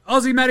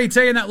 Aussie Matty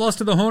T in that loss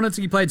to the Hornets,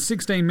 he played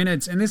 16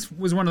 minutes, and this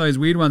was one of those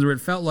weird ones where it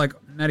felt like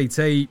Matty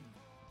T,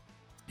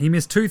 he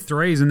missed 2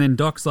 threes, and then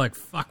Doc's like,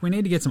 fuck, we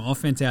need to get some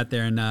offense out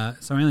there, and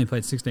so he only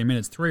played 16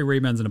 minutes, 3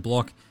 rebounds and a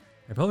block.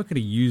 They probably could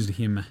have used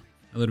him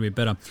a little bit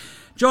better.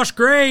 Josh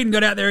Green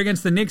got out there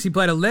against the Knicks, he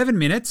played 11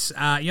 minutes,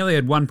 he only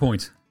had 1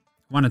 point,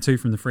 1 or 2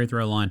 from the free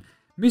throw line.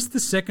 Missed the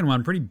second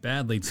one pretty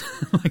badly.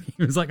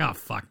 He was like, oh,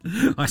 fuck.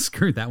 I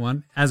screwed that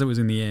one as it was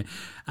in the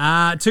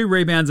air. 2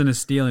 rebounds and a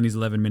steal in his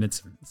 11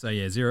 minutes. So,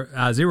 yeah,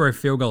 zero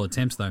field goal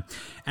attempts, though.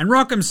 And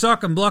Rock'em,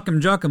 Sock'em,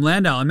 Block'em, Jock'em,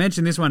 Landale. I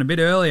mentioned this one a bit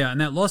earlier, and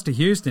that loss to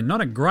Houston.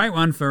 Not a great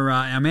one for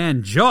our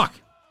man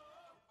Jock.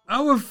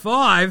 0 of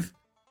 5,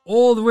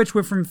 all of which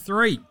were from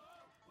 3.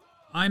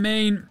 I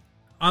mean,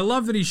 I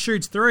love that he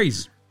shoots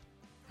threes.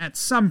 At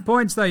some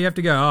points, though, you have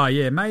to go, oh,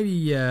 yeah,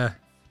 maybe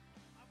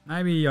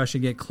I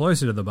should get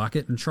closer to the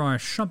bucket and try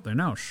something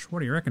else. What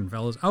do you reckon,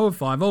 fellas? 0 of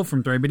 5, all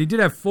from 3, but he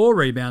did have 4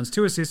 rebounds,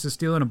 2 assists, a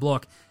steal, and a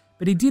block.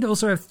 But he did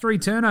also have 3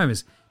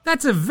 turnovers.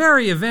 That's a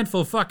very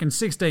eventful fucking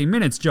 16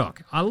 minutes,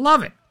 Jock. I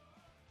love it.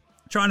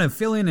 Trying to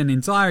fill in an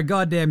entire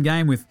goddamn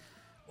game with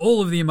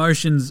all of the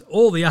emotions,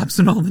 all the ups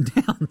and all the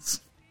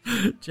downs.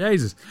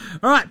 Jesus.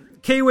 All right,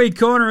 Kiwi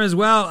Corner as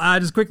well.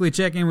 Just quickly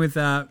check in with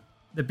the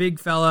big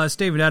fella,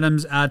 Steven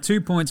Adams. 2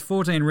 points,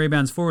 14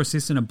 rebounds, 4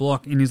 assists, and a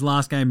block in his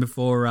last game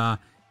before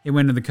he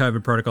went into the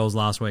COVID protocols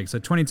last week. So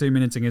 22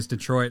 minutes against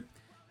Detroit.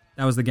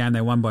 That was the game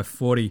they won by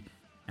 40.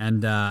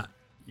 And, yeah,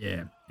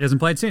 he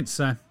hasn't played since.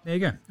 So there you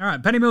go. All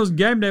right, Paddy Mills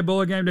Game Day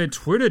Baller Game Day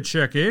Twitter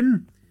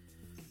check-in.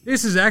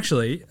 This is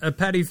actually a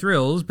Paddy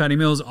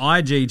Mills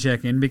IG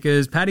check-in,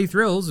 because Paddy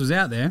Thrills was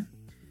out there.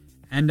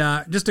 And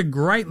just a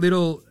great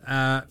little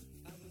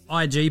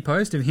IG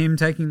post of him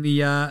taking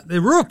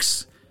the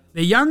Rooks,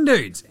 the young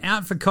dudes,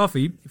 out for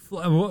coffee.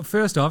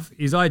 First off,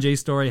 his IG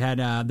story had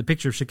the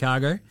picture of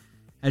Chicago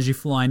as you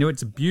fly into it.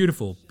 It's a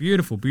beautiful,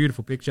 beautiful,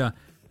 beautiful picture,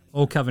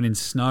 all covered in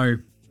snow.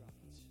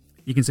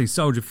 You can see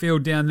Soldier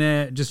Field down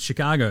there, just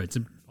Chicago. It's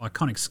an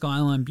iconic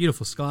skyline,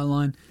 beautiful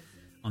skyline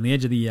on the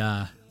edge of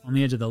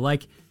the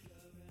lake.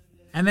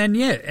 And then,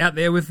 yeah, out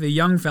there with the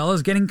young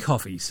fellas getting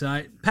coffee.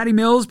 So, Paddy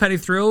Mills, Paddy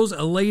Thrills,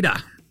 a leader,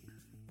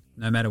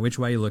 no matter which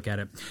way you look at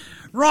it.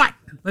 Right,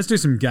 let's do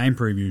some game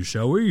previews,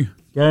 shall we?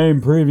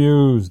 Game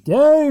previews.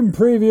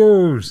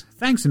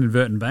 Thanks,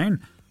 Inadvertent Bane.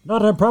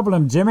 Not a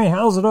problem, Jimmy.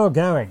 How's it all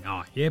going?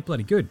 Oh, yeah,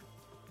 bloody good.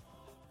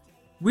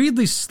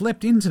 Weirdly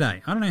slept in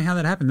today. I don't know how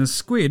that happened. The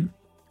squid,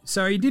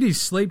 so he did his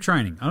sleep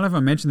training. I don't know if I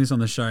mentioned this on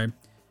the show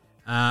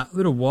a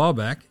little while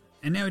back,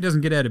 and now he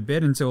doesn't get out of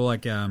bed until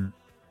like,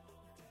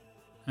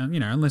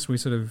 unless we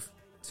sort of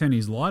turn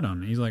his light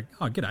on. He's like,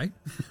 oh, g'day.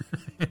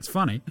 It's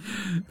funny,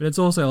 but it's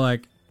also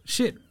like,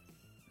 shit,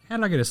 how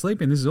did I get to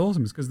sleep in? This is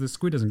awesome. It's because the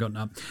squid hasn't gotten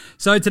up.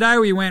 So today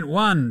we went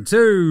 1,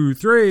 2,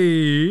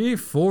 3,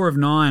 4 of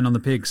 9 on the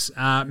picks.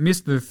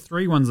 Missed the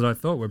 3 ones that I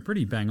thought were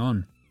pretty bang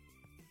on.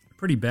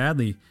 Pretty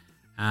badly.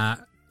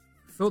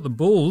 Thought the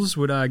Bulls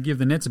would give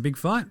the Nets a big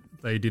fight.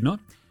 They did not.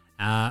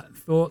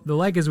 Thought the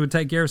Lakers would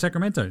take care of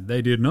Sacramento.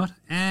 They did not.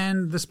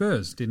 And the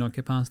Spurs did not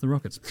get past the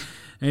Rockets.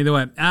 Either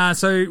way.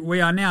 So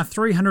we are now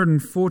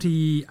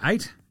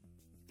 348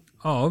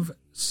 of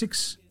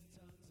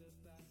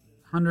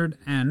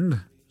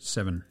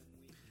 607.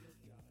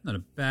 Not a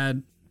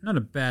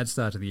bad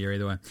start to the year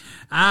either way.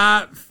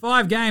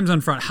 5 games on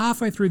front.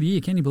 Halfway through the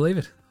year. Can you believe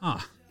it?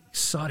 Oh,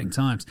 exciting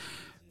times.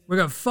 We've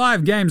got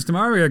 5 games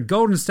tomorrow. We've got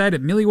Golden State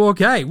at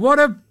Milwaukee. What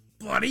a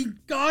bloody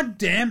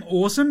goddamn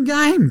awesome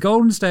game.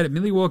 Golden State at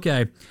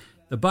Milwaukee.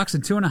 The Bucks are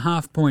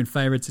 2.5-point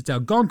favourites. It's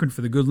Algonquin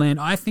for the good land.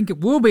 I think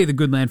it will be the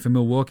good land for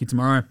Milwaukee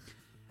tomorrow.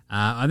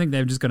 I think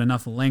they've just got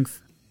enough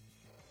length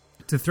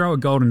to throw a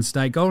Golden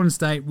State. Golden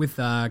State with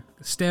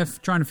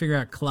Steph trying to figure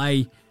out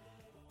Clay.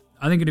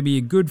 I think it'll be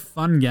a good,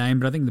 fun game,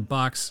 but I think the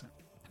Bucks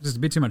just a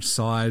bit too much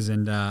size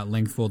and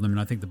length for them, and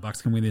I think the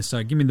Bucks can win this.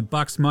 So give me the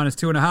Bucks minus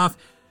 2.5.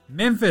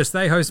 Memphis,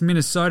 they host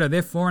Minnesota.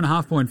 They're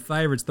 4.5-point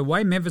favourites. The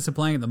way Memphis are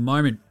playing at the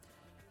moment,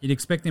 you'd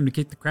expect them to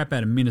kick the crap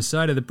out of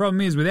Minnesota. The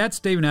problem is, without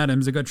Steven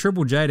Adams, they've got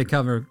Triple J to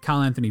cover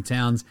Karl Anthony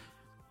Towns.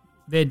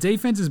 Their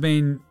defense has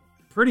been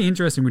pretty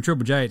interesting with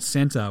Triple J at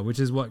centre, which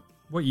is what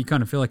you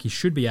kind of feel like he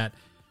should be at.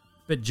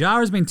 But Jar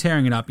has been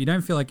tearing it up. You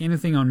don't feel like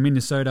anything on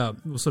Minnesota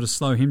will sort of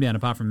slow him down,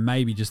 apart from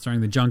maybe just throwing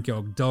the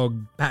junkyard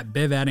dog Pat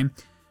Bev at him.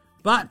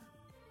 But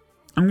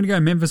I'm going to go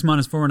Memphis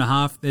minus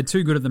 4.5. They're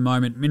too good at the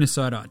moment.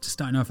 Minnesota, I just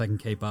don't know if they can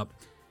keep up.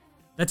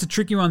 That's a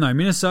tricky one, though.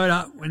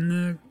 Minnesota,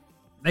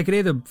 they could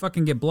either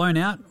fucking get blown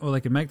out or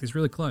they could make this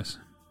really close.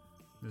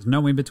 There's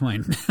no in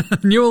between.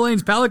 New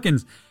Orleans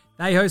Pelicans,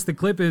 they host the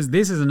Clippers.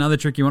 This is another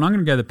tricky one. I'm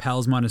going to go the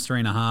Pels minus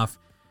 3.5.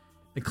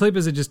 The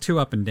Clippers are just too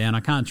up and down.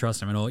 I can't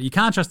trust them at all. You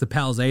can't trust the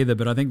Pels either,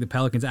 but I think the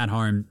Pelicans at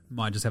home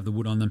might just have the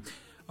wood on them.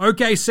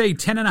 OKC,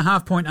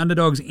 10.5-point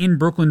underdogs in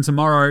Brooklyn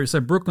tomorrow. So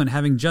Brooklyn,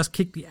 having just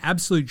kicked the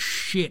absolute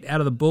shit out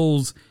of the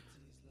Bulls,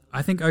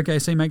 I think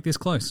OKC make this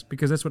close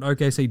because that's what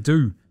OKC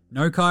do.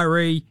 No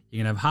Kyrie. You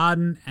can have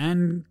Harden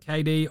and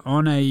KD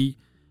on a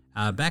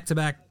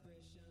back-to-back.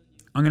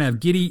 I'm going to have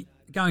Giddey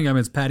going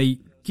against Patty.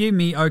 Give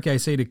me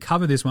OKC to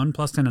cover this one,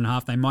 plus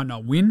 10.5. They might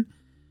not win,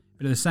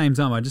 but at the same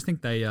time, I just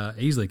think they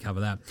easily cover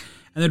that.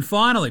 And then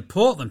finally,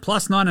 Portland,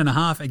 plus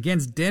 9.5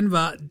 against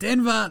Denver.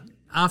 Denver,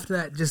 after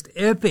that just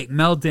epic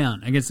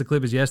meltdown against the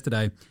Clippers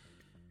yesterday.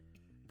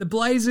 The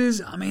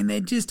Blazers, I mean, they're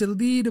just a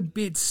little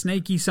bit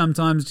sneaky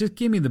sometimes. Just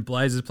give me the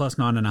Blazers plus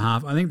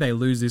 9.5. I think they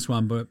lose this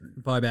one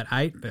by about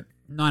 8, but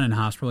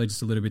 9.5 is probably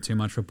just a little bit too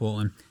much for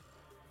Portland.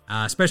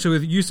 Especially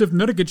with Yusuf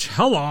Nurkic.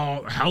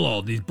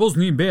 Hello, these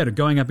Bosnian Bears are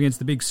going up against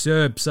the big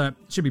Serb, so it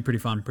should be pretty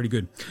fun, pretty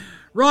good.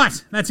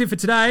 Right, that's it for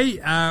today.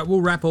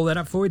 We'll wrap all that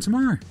up for you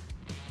tomorrow.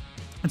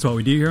 That's what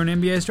we do here on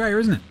NBA Australia,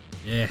 isn't it?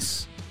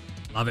 Yes.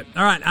 Love it.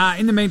 All right,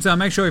 in the meantime,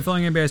 make sure you're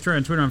following NBA Australia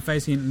on Twitter and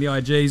Facebook and the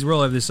IGs. We're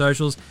all over the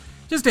socials.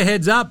 Just a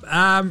heads up,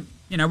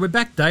 we're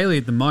back daily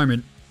at the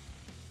moment.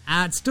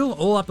 It's still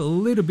all up a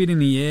little bit in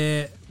the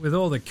air with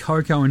all the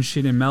cocoa and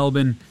shit in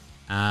Melbourne.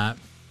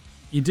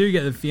 You do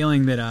get the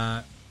feeling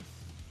that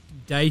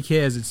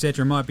daycares,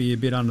 etc., might be a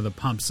bit under the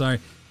pump. So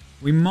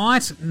we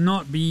might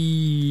not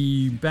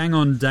be bang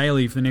on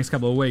daily for the next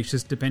couple of weeks,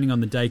 just depending on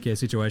the daycare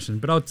situation.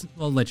 But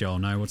I'll let you all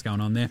know what's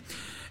going on there.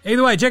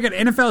 Either way, check out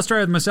NFL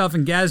Australia with myself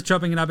and Gaz,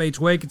 chopping it up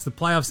each week. It's the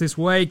playoffs this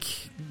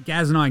week.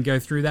 Gaz and I go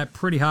through that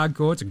pretty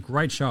hardcore. It's a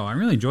great show. I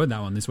really enjoyed that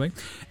one this week.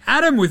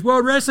 Adam with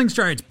World Wrestling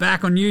Straight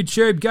back on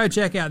YouTube. Go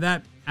check out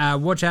that.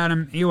 Watch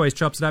Adam. He always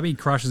chops it up. He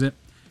crushes it.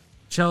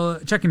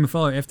 Check him and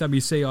follow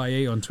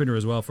FWCIE on Twitter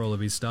as well for all of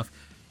his stuff.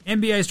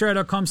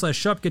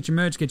 NBAaustralia.com/shop. Get your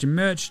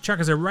merch. Chuck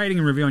us a rating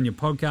and review on your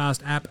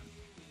podcast app.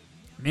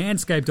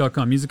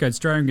 Manscaped.com. Use the code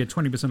STRAYA and get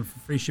 20% off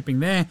free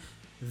shipping there.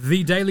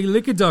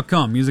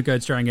 TheDailyLiquor.com. Use the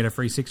code STRAYA and get a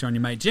free 6 on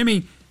your mate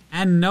Jimmy.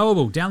 And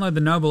Knowable. Download the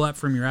Knowable app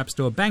from your app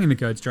store. Bang in the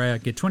code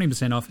STRAYA. Get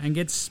 20% off and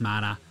get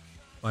smarter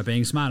by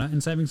being smarter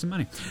and saving some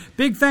money.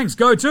 Big thanks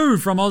go to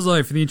from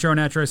Oslo for the intro and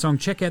outro song.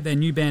 Check out their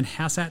new band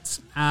House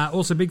Hats.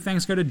 Also big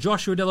thanks go to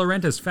Joshua De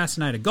Laurentiis,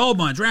 Fascinator, Gold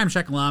Mines,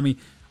 Ramshackle Army,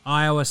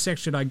 Iowa,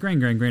 Sex Jedi,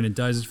 Green, and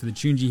Dozers for the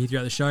tunes you hear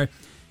throughout the show.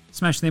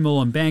 Smash them all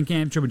on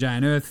Bandcamp, Triple J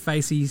and Earth,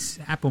 Faces,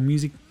 Apple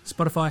Music,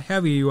 Spotify,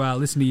 however you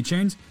listen to your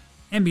tunes.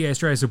 NBA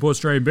Australia supports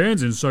Australian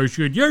bands, and so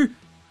should you.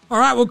 All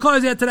right, we'll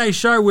close out today's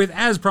show with,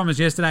 as promised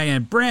yesterday, a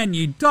brand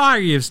new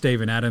Diary of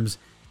Steven Adams,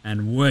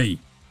 and we'll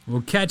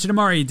catch you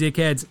tomorrow, you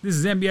dickheads. This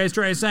is NBA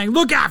Australia saying,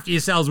 look after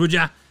yourselves, would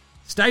ya?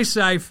 Stay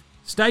safe,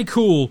 stay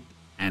cool,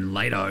 and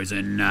latos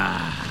and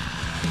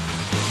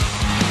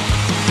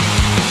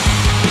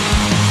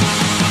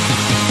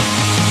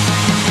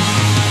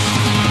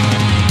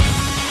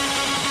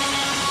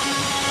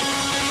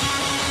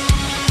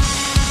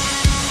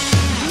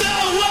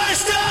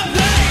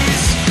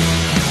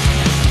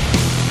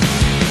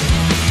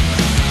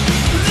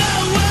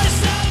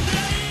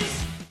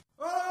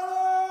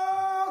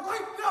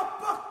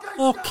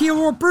Oh, kia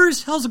ora,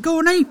 Bruce. How's it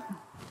going, eh?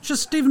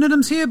 Just Steven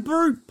Adams here,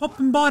 bro.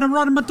 Popping by to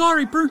write in my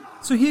diary, bro.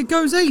 So here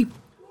goes, eh?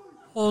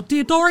 Oh,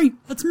 dear diary,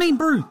 it's me,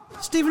 bro.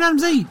 Steven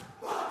Adams, eh?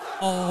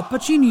 Oh,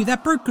 but you knew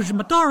that, bro, because you're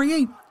my diary,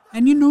 eh?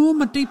 And you know all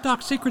my deep,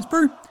 dark secrets,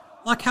 bro.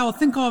 Like how I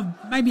think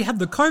I've maybe had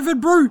the COVID,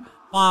 bro.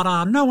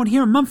 But no one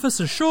here in Memphis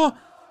is sure.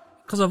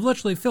 Because I've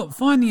literally felt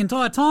fine the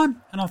entire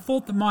time. And I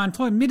thought that my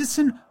entire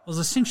medicine was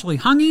essentially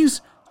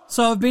hungies.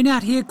 So I've been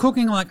out here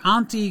cooking like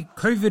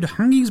anti-COVID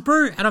hungies,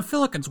 bro, and I feel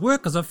like it's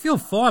work because I feel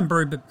fine,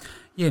 bro, but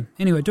yeah,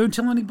 anyway, don't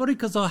tell anybody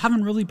because I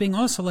haven't really been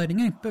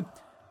isolating, but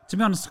to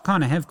be honest, I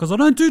kind of have because I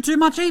don't do too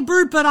much,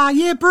 bro, but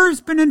yeah, bro,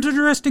 it's been an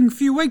interesting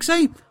few weeks,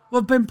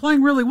 We've been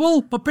playing really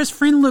well. My best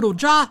friend, Little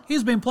Jar,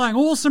 he's been playing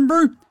awesome,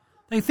 bro.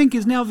 They think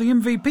he's now the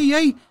MVP,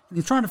 and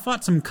he's trying to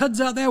fight some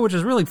cuds out there, which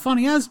is really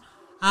funny as.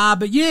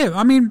 But yeah,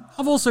 I mean,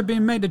 I've also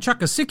been made to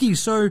chuck a sickie,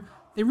 so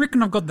they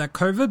reckon I've got that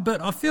COVID, but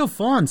I feel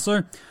fine,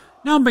 so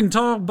now I'm being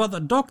told by the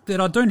doc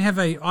that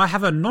I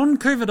have a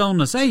non-COVID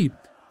illness,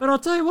 But I'll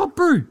tell you what,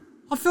 bro,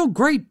 I feel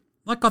great.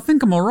 Like, I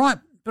think I'm alright.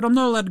 but I'm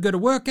not allowed to go to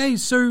work, eh?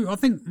 So I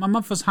think my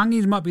Memphis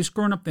Hungies might be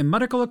screwing up their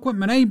medical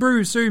equipment, eh,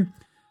 bro? So,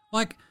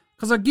 like,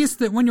 because I guess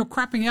that when you're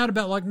crapping out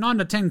about like 9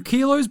 to 10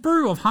 kilos,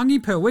 bro, of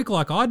Hungy per week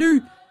like I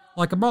do,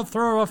 like I might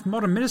throw off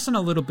modern medicine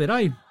a little bit,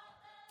 eh?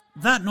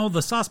 That and all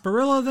the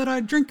sarsaparilla that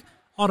I drink,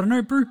 I don't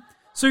know, bro.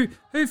 So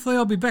hopefully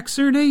I'll be back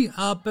soon, eh?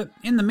 But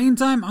in the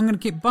meantime, I'm going to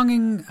keep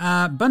bunging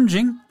all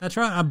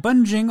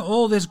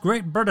this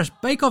great British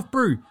bake-off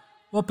brew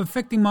while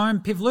perfecting my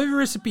own pavlova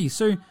recipe.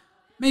 So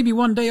maybe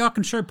one day I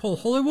can show Paul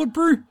Hollywood,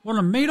 brew, what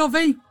I'm made of,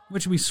 eh?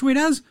 Which will be sweet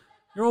as.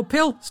 Your old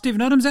pal,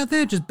 Stephen Adams out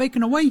there, just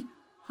baking away,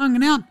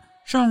 hanging out,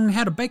 showing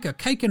how to bake a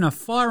cake in a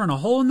fire and a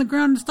hole in the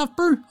ground and stuff,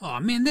 brew. Oh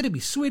man, that'd be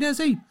sweet as,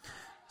 eh?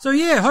 So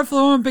yeah,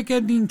 hopefully I won't be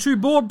getting too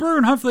bored, brew,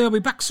 and hopefully I'll be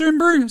back soon,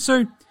 brew.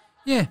 So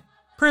yeah,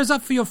 prayers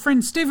up for your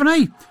friend Stephen,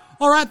 eh?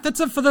 Alright, that's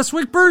it for this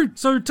week, brew.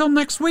 So till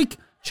next week,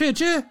 cheer,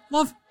 cheer,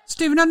 love,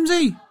 Stephen Adams,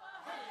 eh?